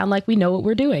making us sound like we know what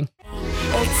we're doing.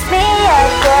 It's me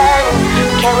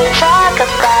again. Can we talk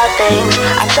about things?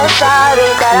 I'm so sorry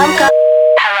that I'm